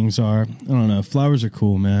heavier things are. I don't know. Flowers are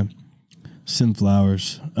cool, man. Send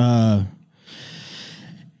flowers. And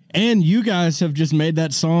you guys have just made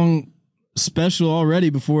that song special already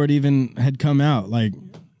before it even had come out. Like,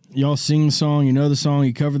 y'all sing the song, you know the song,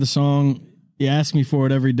 you cover the song, you ask me for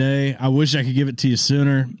it every day. I wish I could give it to you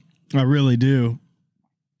sooner. I really do.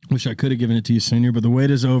 Wish I could have given it to you sooner, but the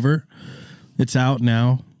wait is over. It's out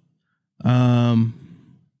now.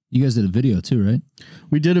 You guys did a video too, right?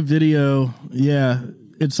 We did a video. Yeah.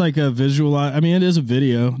 It's like a visual. I mean, it is a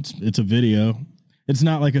video. It's a video. It's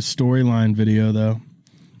not like a storyline video, though.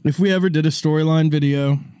 If we ever did a storyline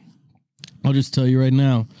video, I'll just tell you right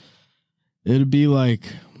now, it'd be like,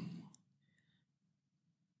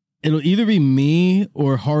 it'll either be me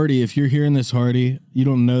or Hardy. If you're hearing this, Hardy, you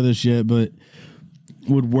don't know this yet, but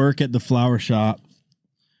would work at the flower shop.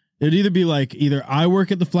 It'd either be like, either I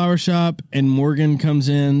work at the flower shop and Morgan comes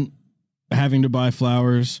in having to buy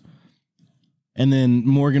flowers, and then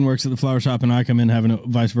Morgan works at the flower shop and I come in having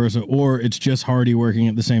vice versa, or it's just Hardy working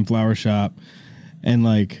at the same flower shop and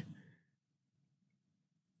like,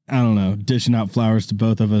 I don't know, dishing out flowers to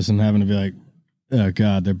both of us and having to be like, oh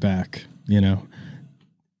God, they're back, you know?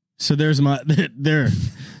 So there's there.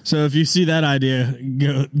 So if you see that idea,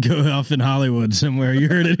 go off in Hollywood somewhere. You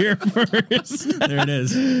heard it here first. There it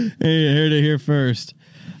is. You heard it here first.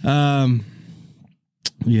 Yeah,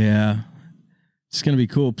 it's gonna be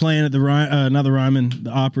cool. Playing at the another Ryman,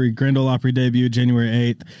 the Opry, Grand Ole Opry debut, January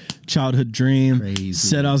 8th. Childhood dream. Crazy.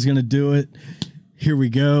 Said I was gonna do it. Here we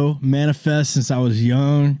go. Manifest since I was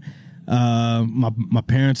young. My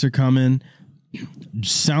parents are coming.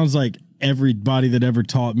 Sounds like everybody that ever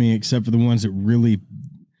taught me, except for the ones that really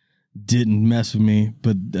didn't mess with me,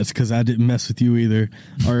 but that's because I didn't mess with you either.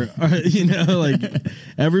 Or you know, like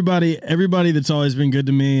everybody that's always been good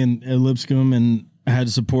to me and at Lipscomb and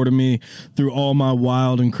had supported me through all my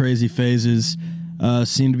wild and crazy phases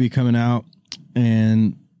seem to be coming out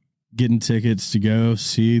and getting tickets to go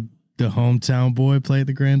see the hometown boy play at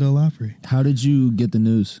the Grand Ole Opry. How did you get the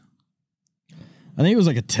news? I think it was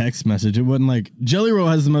like a text message. It wasn't like Jelly Roll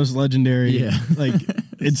has the most legendary. Yeah. Like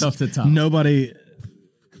it's tough to top. Nobody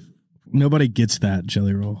gets that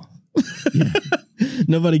Jelly Roll. Yeah.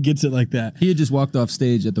 Nobody gets it like that. He had just walked off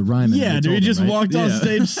stage at the Ryman. Yeah, dude. He just walked off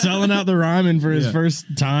stage selling out the Ryman for his first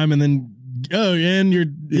time, and then and you're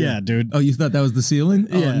dude. Oh, you thought that was the ceiling?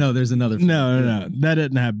 Yeah. Oh, no, there's another. No, that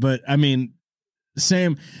didn't happen. But I mean, the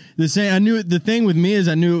same. I knew the thing with me is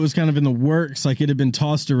I knew it was kind of in the works, like it had been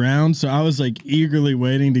tossed around. So I was like eagerly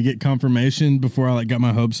waiting to get confirmation before I like got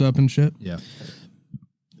my hopes up and shit. Yeah.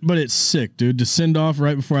 But it's sick, dude. To send off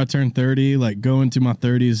right before I turn 30, like go into my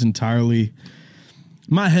 30s entirely.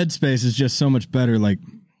 My headspace is just so much better. Like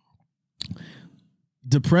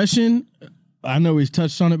depression, I know we've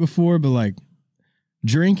touched on it before, but like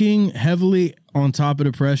drinking heavily on top of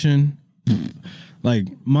depression, like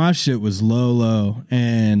my shit was low,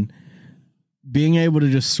 and being able to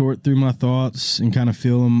just sort through my thoughts and kind of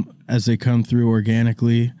feel them as they come through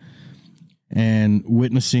organically, and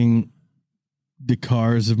witnessing the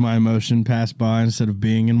cars of my emotion pass by instead of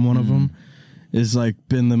being in one of them is like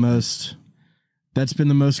that's been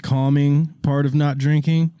the most calming part of not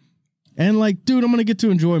drinking. And like, dude, I'm going to get to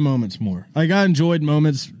enjoy moments more. Like I enjoyed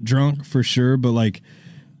moments drunk for sure, but like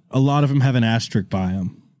a lot of them have an asterisk by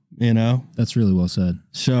them, you know? That's really well said.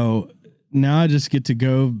 So now I just get to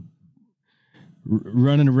go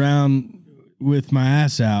running around with my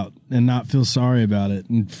ass out and not feel sorry about it,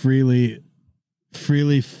 and freely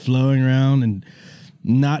flowing around and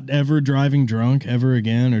not ever driving drunk ever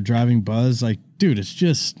again or driving buzzed. Like, dude, it's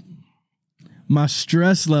just my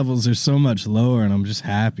stress levels are so much lower and I'm just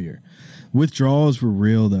happier. Withdrawals were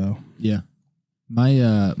real though. Yeah.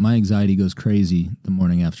 My anxiety goes crazy the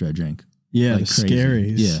morning after I drink. Yeah, like the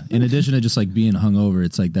scaries. Yeah. In addition to just like being hungover,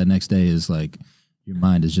 it's like that next day is like your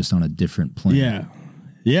mind is just on a different plane. Yeah.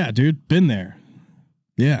 Yeah, dude. Been there.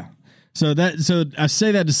 Yeah. So I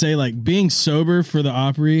say that to say like being sober for the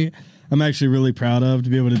Opry, I'm actually really proud of to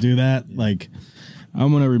be able to do that. Yeah. Like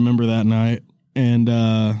I'm going to remember that night. And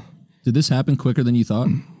did this happen quicker than you thought?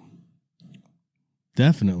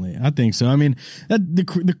 Definitely. I think so. I mean,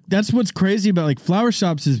 that's what's crazy about like Flower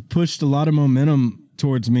Shops has pushed a lot of momentum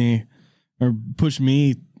towards me, or pushed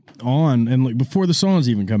me on, and like before the songs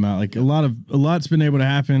even come out, like a lot's been able to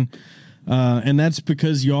happen. And that's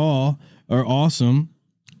because y'all are awesome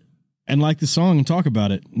and like the song and talk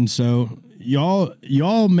about it. And so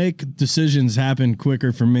y'all make decisions happen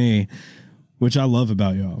quicker for me, which I love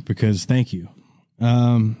about y'all, because thank you.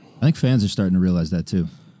 I think fans are starting to realize that too.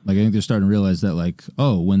 Like, I think they're starting to realize that, like,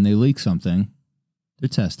 oh, when they leak something, they're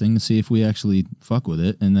testing to see if we actually fuck with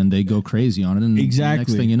it, and then they go crazy on it, and exactly.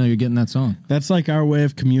 The next thing you know, you're getting that song. That's like our way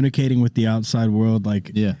of communicating with the outside world. Like,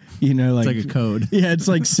 yeah, you know, like it's like a code. Yeah, it's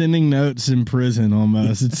like sending notes in prison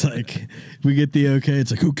almost. It's like we get the okay. It's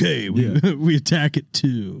like okay, we attack it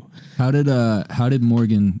too. How did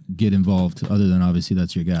Morgan get involved? Other than obviously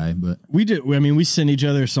that's your guy, but we did. I mean, we send each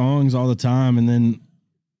other songs all the time, and then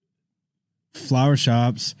Flower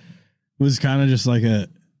Shops was kind of just like a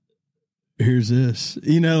here's this,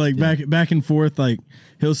 you know, like back and forth. Like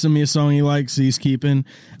he'll send me a song he likes, he's keeping.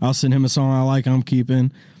 I'll send him a song I like, I'm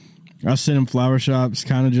keeping. I'll send him Flower Shops.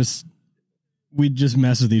 Kind of just we just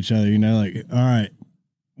mess with each other, you know, like all right,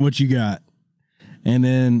 what you got? And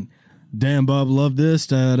then damn, Bub, love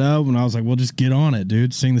this. And I was like, well, just get on it,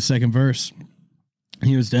 dude. Sing the second verse.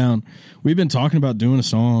 He was down. We've been talking about doing a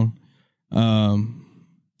song.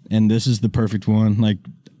 And this is the perfect one. Like,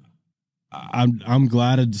 I'm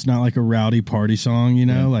glad it's not like a rowdy party song, you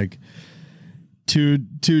know, like two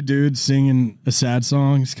dudes singing a sad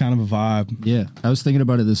song. It's kind of a vibe. Yeah. I was thinking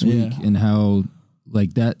about it this week and how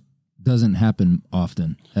like that doesn't happen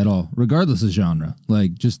often at all, regardless of genre.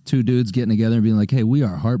 Like just two dudes getting together and being like, hey, we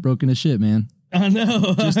are heartbroken as shit, man. I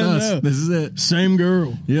know. Just I us. know. This is it. Same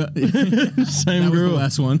girl. Yeah. Same that girl. Was the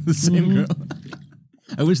last one. The same girl.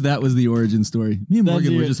 I wish that was the origin story. Me and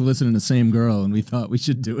Morgan were just listening to Same Girl, and we thought we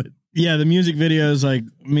should do it. Yeah, the music video is like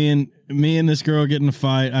me and this girl get in a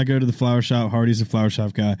fight. I go to the flower shop. Hardy's a flower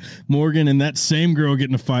shop guy. Morgan and that same girl get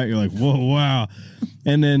in a fight. You're like, whoa, wow.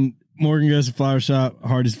 And then Morgan goes to flower shop.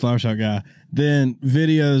 Hardy's a flower shop guy. Then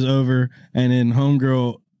video's over, and then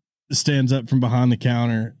homegirl stands up from behind the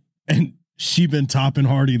counter, and she been topping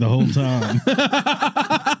Hardy the whole time.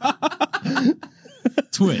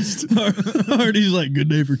 Twist. Hardy's like, good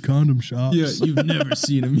day for condom shops. Yeah, you've never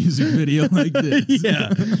seen a music video like this.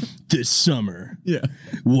 Yeah. This summer. Yeah.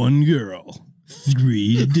 One girl,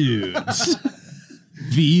 3 dudes.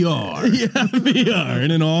 VR. Yeah, VR.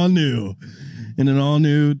 And an all new.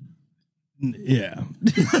 Yeah.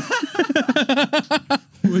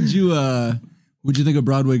 What'd you think of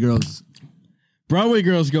Broadway Girls? Broadway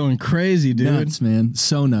Girl's going crazy, dude. Nuts, man.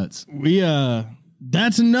 So nuts. We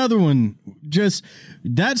that's another one. Just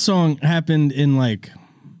that song happened in like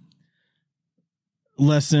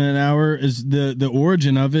less than an hour. Is the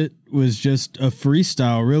origin of it was just a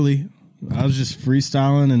freestyle, really. I was just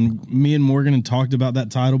freestyling, and me and Morgan had talked about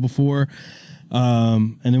that title before.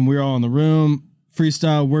 And then we were all in the room,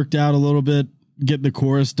 freestyle, worked out a little bit, get the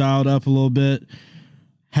chorus dialed up a little bit,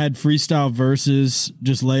 had freestyle verses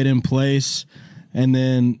just laid in place, and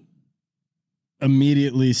then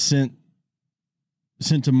immediately sent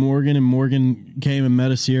to Morgan, and Morgan came and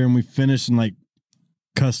met us here, and we finished and like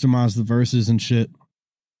customized the verses and shit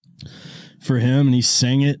for him, and he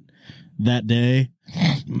sang it that day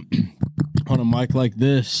on a mic like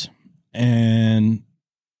this, and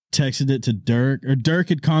texted it to Dirk, or Dirk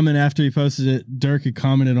had commented after he posted it. Dirk had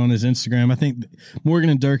commented on his Instagram. I think Morgan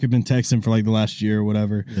and Dirk had been texting for like the last year or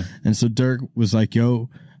whatever. Yeah. And so Dirk was like, yo,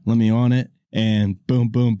 let me on it. And boom,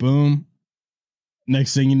 boom, boom.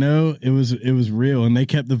 Next thing you know, it was real. And they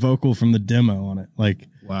kept the vocal from the demo on it. Like,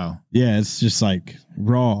 wow. Yeah, it's just like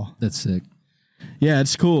raw. That's sick. Yeah,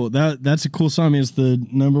 it's cool. That's a cool song. I mean, it's the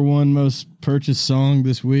 #1 most purchased song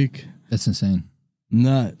this week. That's insane.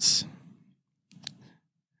 Nuts.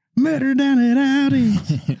 Met her down at Audi.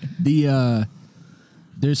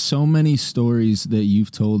 There's so many stories that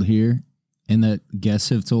you've told here and that guests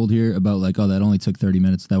have told here about like, oh, that only took 30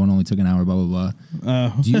 minutes. That one only took an hour, blah, blah, blah.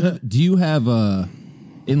 Do you have,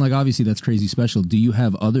 and like, obviously that's crazy special. Do you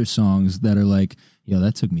have other songs that are like, yo,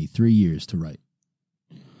 that took me 3 years to write?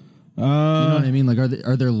 You know what I mean? Like,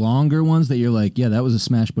 are there longer ones that you're like, yeah, that was a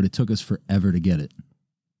smash, but it took us forever to get it?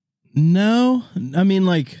 No. I mean,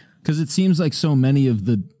 like, because it seems like so many of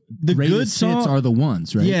the good songs are the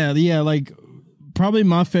ones, right? Yeah. Like, probably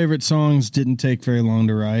my favorite songs didn't take very long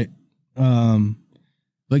to write.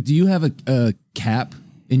 Like, do you have a cap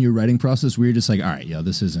in your writing process where you're just like, all right, yo,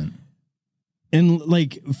 this isn't? And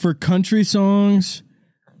like for country songs,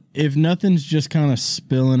 if nothing's just kind of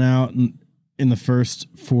spilling out in the first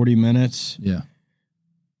 40 minutes, yeah,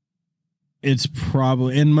 it's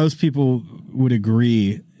probably, and most people would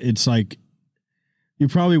agree, it's like, you're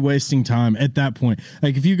probably wasting time at that point.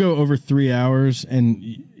 Like if you go over 3 hours and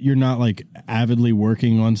you're not like avidly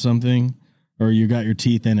working on something, or you got your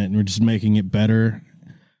teeth in it and we're just making it better,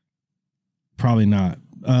 probably not.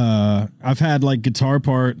 I've had like guitar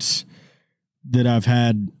parts that I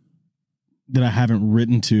haven't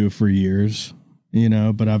written to for years, you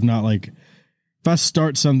know, but I've not like, if I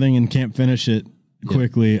start something and can't finish it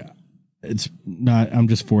quickly, it's not, I'm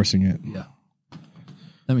just forcing it. Yeah.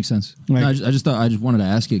 That makes sense. Like, no, I just wanted to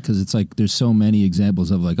ask it because it's like there's so many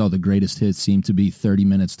examples of like, oh, the greatest hits seem to be 30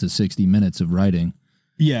 minutes to 60 minutes of writing.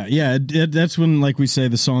 Yeah. That's when, like we say,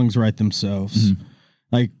 the songs write themselves. Mm-hmm.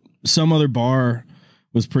 Like Some Other Bar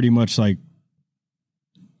was pretty much like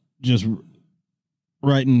just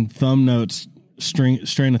writing thumb notes,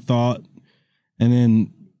 strain of thought, and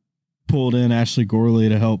then pulled in Ashley Gorley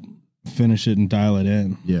to help finish it and dial it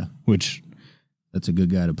in. Yeah. Which... That's a good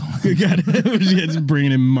guy to pull. Good guy to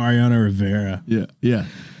bringing in Mariano Rivera. Yeah.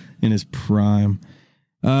 In his prime.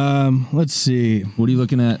 Let's see. What are you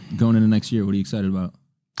looking at going into next year? What are you excited about?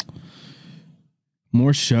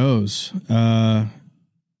 More shows.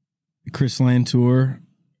 Chris Lane tour.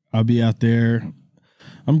 I'll be out there.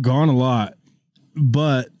 I'm gone a lot,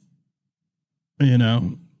 but you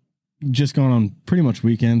know, just going on pretty much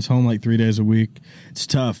weekends, home like 3 days a week. It's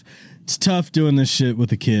tough. It's tough doing this shit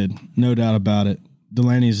with a kid, no doubt about it.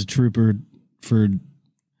 Delaney's a trooper for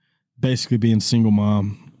basically being single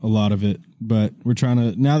mom, a lot of it. But we're trying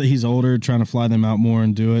to, now that he's older, trying to fly them out more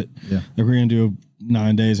and do it. Yeah. Like we're going to do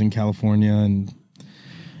 9 days in California and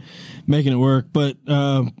making it work. But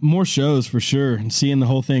more shows for sure, and seeing the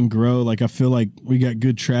whole thing grow. Like I feel like we got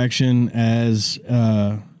good traction as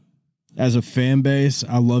a fan base.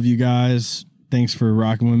 I love you guys. Thanks for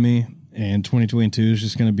rocking with me. And 2022 is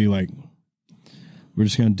just going to be like, we're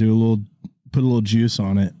just going to put a little juice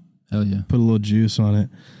on it. Hell yeah. Put a little juice on it.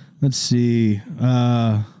 Let's see.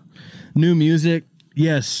 New music.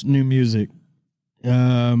 Yes, new music.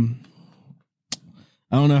 I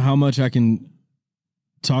don't know how much I can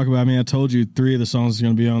talk about. I mean, I told you 3 of the songs are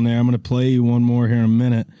going to be on there. I'm going to play you one more here in a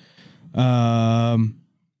minute.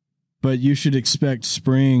 But you should expect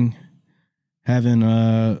spring having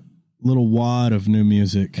a little wad of new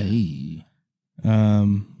music. Hey.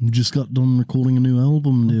 Just got done recording a new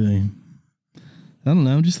album doing. I don't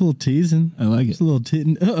know, just a little teasing. I like just it. A little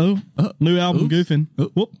teasing. New album. Oops. Goofing.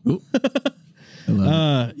 Whoop. I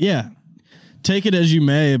love it. Yeah. Take it as you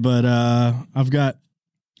may, but I've got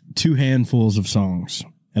 2 handfuls of songs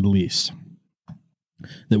at least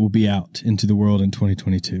that will be out into the world in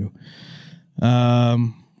 2022.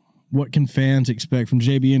 What can fans expect from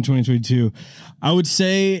JB in 2022? I would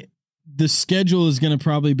say the schedule is going to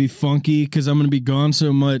probably be funky because I'm going to be gone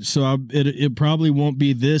so much. So it probably won't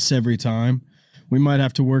be this every time. We might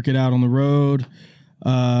have to work it out on the road.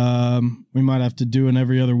 We might have to do an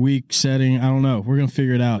every other week setting. I don't know. We're going to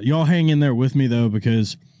figure it out. Y'all hang in there with me, though,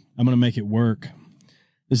 because I'm going to make it work.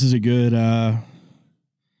 This is a good,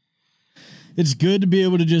 it's good to be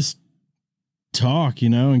able to just talk,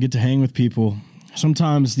 and get to hang with people.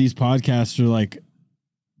 Sometimes these podcasts are like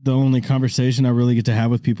the only conversation I really get to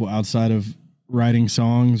have with people outside of writing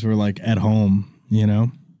songs or like at home,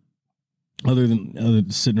 other than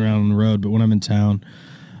sitting around on the road. But when I'm in town,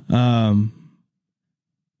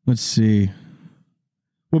 let's see.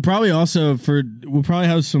 We'll probably have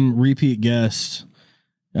some repeat guests,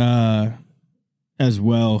 as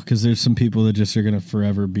well, because there's some people that just are going to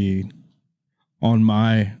forever be on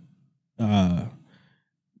my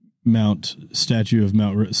statue of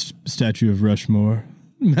Rushmore,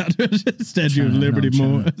 statue of Liberty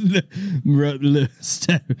More,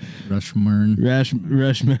 Rushmore.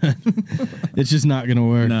 It's just not going to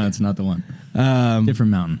work. No, it's not the one.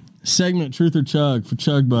 Different mountain. Segment Truth or Chug for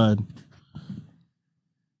Chug Bud.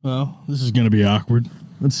 Well, this is going to be awkward.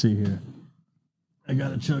 Let's see here. I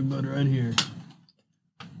got a Chug Bud right here.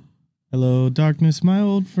 Hello, darkness, my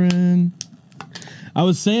old friend. I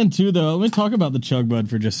was saying, too, though, let me talk about the Chug Bud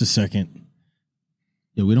for just a second.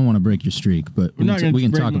 Yeah, we don't want to break your streak, but we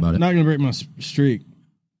can talk about it. Not going to break my streak.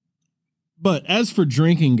 But as for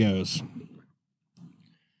drinking goes,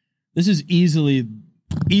 this is easily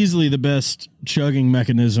the best chugging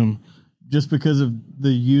mechanism just because of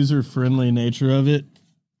the user-friendly nature of it.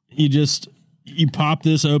 You pop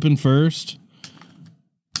this open first,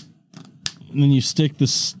 and then you stick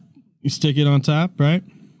it on top, right?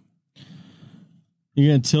 You're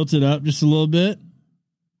going to tilt it up just a little bit.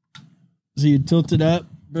 So you tilt it up,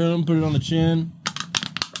 boom, put it on the chin,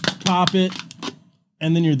 pop it,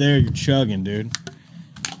 and then you're there. You're chugging, dude.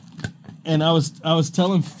 And I was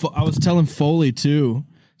telling Foley too,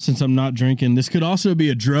 since I'm not drinking, this could also be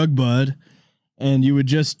a drug bud, and you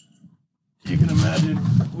can imagine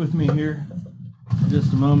with me here,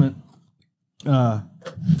 just a moment.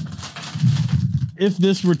 If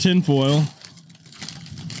this were tinfoil.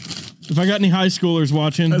 If I got any high schoolers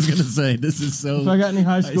watching, I was gonna say this is so. If I got any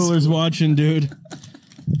high schoolers watching, dude,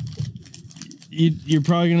 you're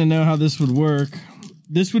probably gonna know how this would work.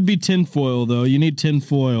 This would be tinfoil, though. You need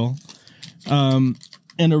tinfoil, and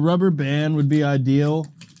a rubber band would be ideal,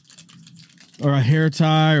 or a hair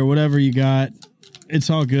tie, or whatever you got. It's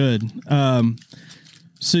all good.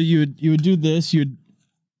 So you would do this. You'd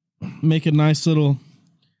make a nice little,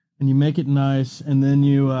 and you make it nice, and then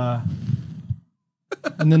you.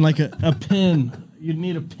 And then like a pin. You'd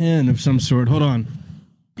need a pin of some sort. Hold on.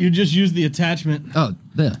 You just use the attachment. Oh,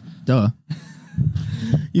 yeah. Duh.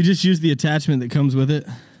 You just use the attachment that comes with it.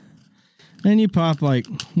 And you pop like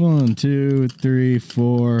 1, 2, 3,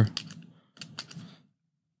 4,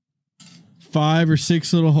 5 or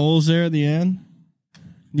 6 little holes there at the end.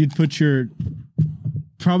 You'd put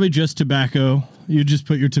probably just tobacco. You'd just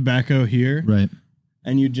put your tobacco here. Right.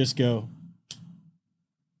 And you'd just go.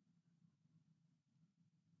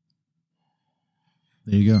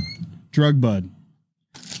 There you go. Drug bud.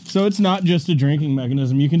 So it's not just a drinking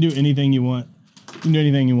mechanism. You can do anything you want. You can do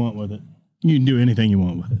anything you want with it. You can do anything you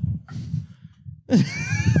want with it.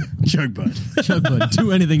 Chug bud. Chug bud.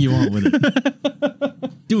 Do anything you want with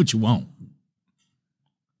it. Do what you want.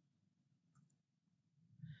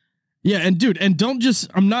 Yeah, and dude, and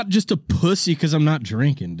I'm not just a pussy because I'm not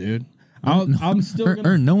drinking, dude. I'm still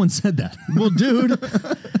gonna, no one said that. Well, dude,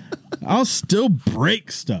 I'll still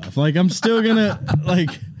break stuff. Like, I'm still gonna, like...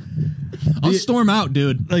 I'll storm out,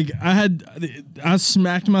 dude. Like, I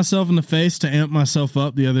smacked myself in the face to amp myself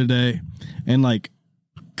up the other day and, like,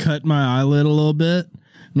 cut my eyelid a little bit.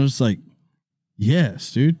 And I was like,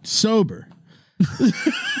 yes, dude, sober.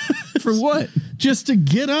 For what? Just to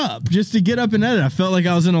get up and edit. I felt like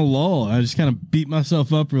I was in a lull. I just kind of beat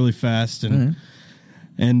myself up really fast and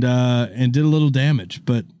did a little damage,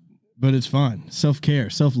 but it's fine. Self-care,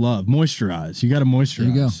 self-love, moisturize. You got to moisturize. There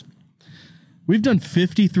you go. We've done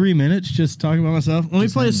 53 minutes just talking about myself. Let me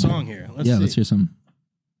play a song here. Let's hear some.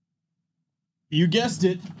 You guessed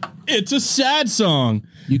it. It's a sad song.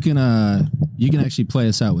 You can actually play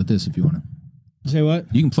us out with this if you want to. Say what?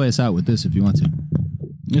 You can play us out with this if you want to.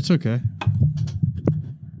 It's okay.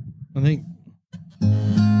 I think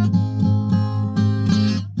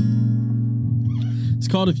it's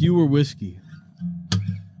called If You Were Whiskey.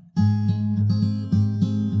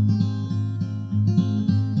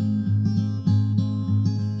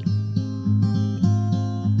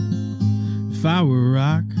 if I were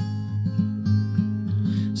rock.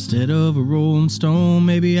 Instead of a rolling stone,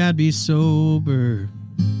 maybe I'd be sober.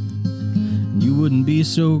 You wouldn't be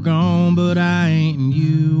so gone, but I ain't and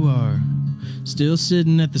you are. Still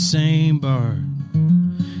sitting at the same bar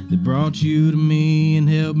that brought you to me and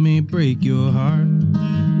helped me break your heart.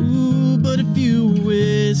 Ooh, but if you were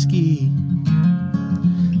whiskey,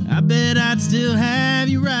 I bet I'd still have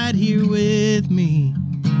you right here with me.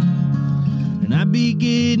 And I'd be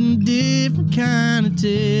getting different kind of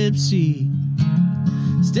tipsy,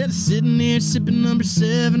 instead of sitting here sipping number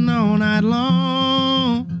 7 all night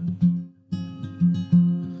long.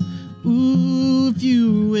 Ooh, if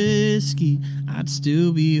you were whiskey, I'd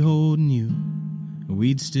still be holding you, and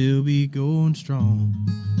we'd still be going strong.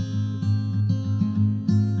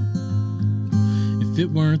 If it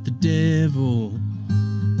weren't the devil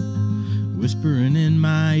whispering in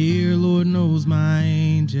my ear, Lord knows my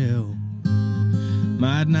angel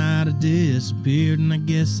might not have disappeared, and I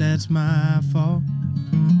guess that's my fault.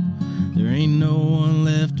 There ain't no one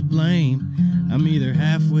left to blame. I'm either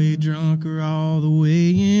halfway drunk or all the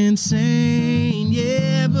way insane.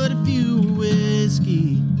 Yeah, but if you were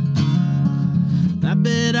whiskey, I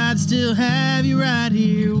bet I'd still have you right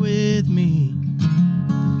here with me.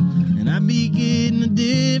 And I'd be getting a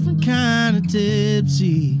different kind of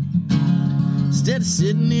tipsy, instead of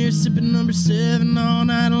sitting here sipping number 7 all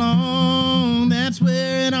night long. That's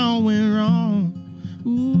where it all went wrong.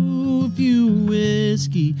 Ooh, if you were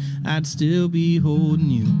whiskey, I'd still be holding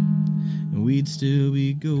you, and we'd still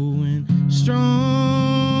be going strong.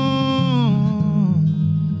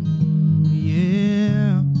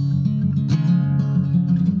 Yeah.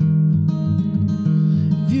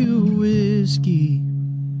 If you were whiskey,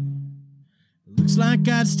 it looks like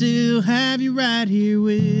I'd still have you right here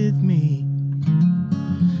with me.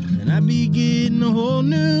 And I'd be getting a whole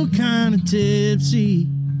new kind of tipsy,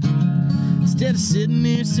 instead of sitting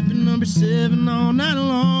there sipping number 7 all night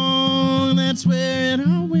long. That's where it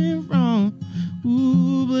all went wrong.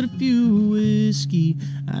 Ooh, but if you were whiskey,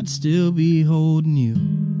 I'd still be holding you,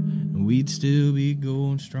 and we'd still be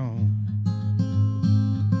going strong.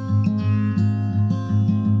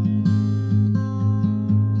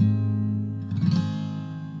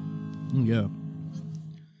 There you go.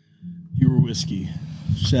 You were whiskey.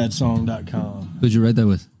 Shadsong.com. Who'd you write that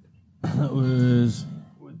with? That was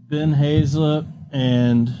with Ben Hazlett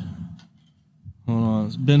and hold on,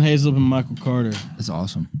 it's Ben Hazlett and Michael Carter. That's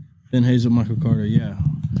awesome. Ben Hazlett, Michael Carter, yeah,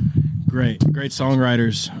 great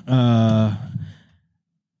songwriters. I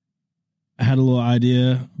had a little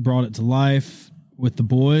idea, brought it to life with the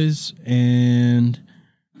boys, and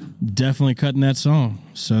definitely cutting that song.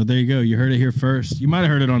 So there you go. You heard it here first. You might have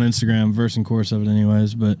heard it on Instagram, verse and chorus of it,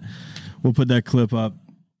 anyways. But we'll put that clip up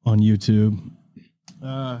on YouTube.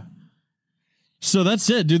 So that's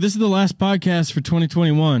it, dude. This is the last podcast for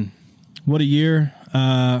 2021. What a year.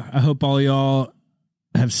 I hope all y'all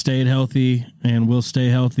have stayed healthy and will stay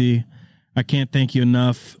healthy. I can't thank you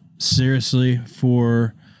enough, seriously,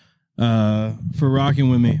 for rocking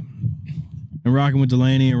with me and rocking with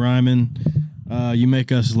Delaney and Ryman. You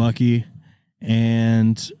make us lucky,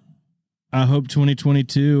 and I hope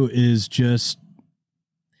 2022 is just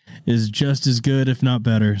as good, if not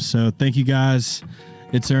better. So thank you guys.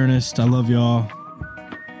 It's Ernest. I love y'all.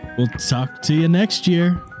 We'll talk to you next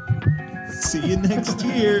year. See you next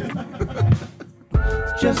year.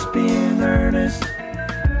 Just being earnest.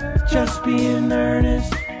 Just being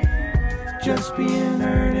earnest. Just being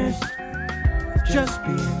earnest. Just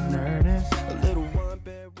being earnest.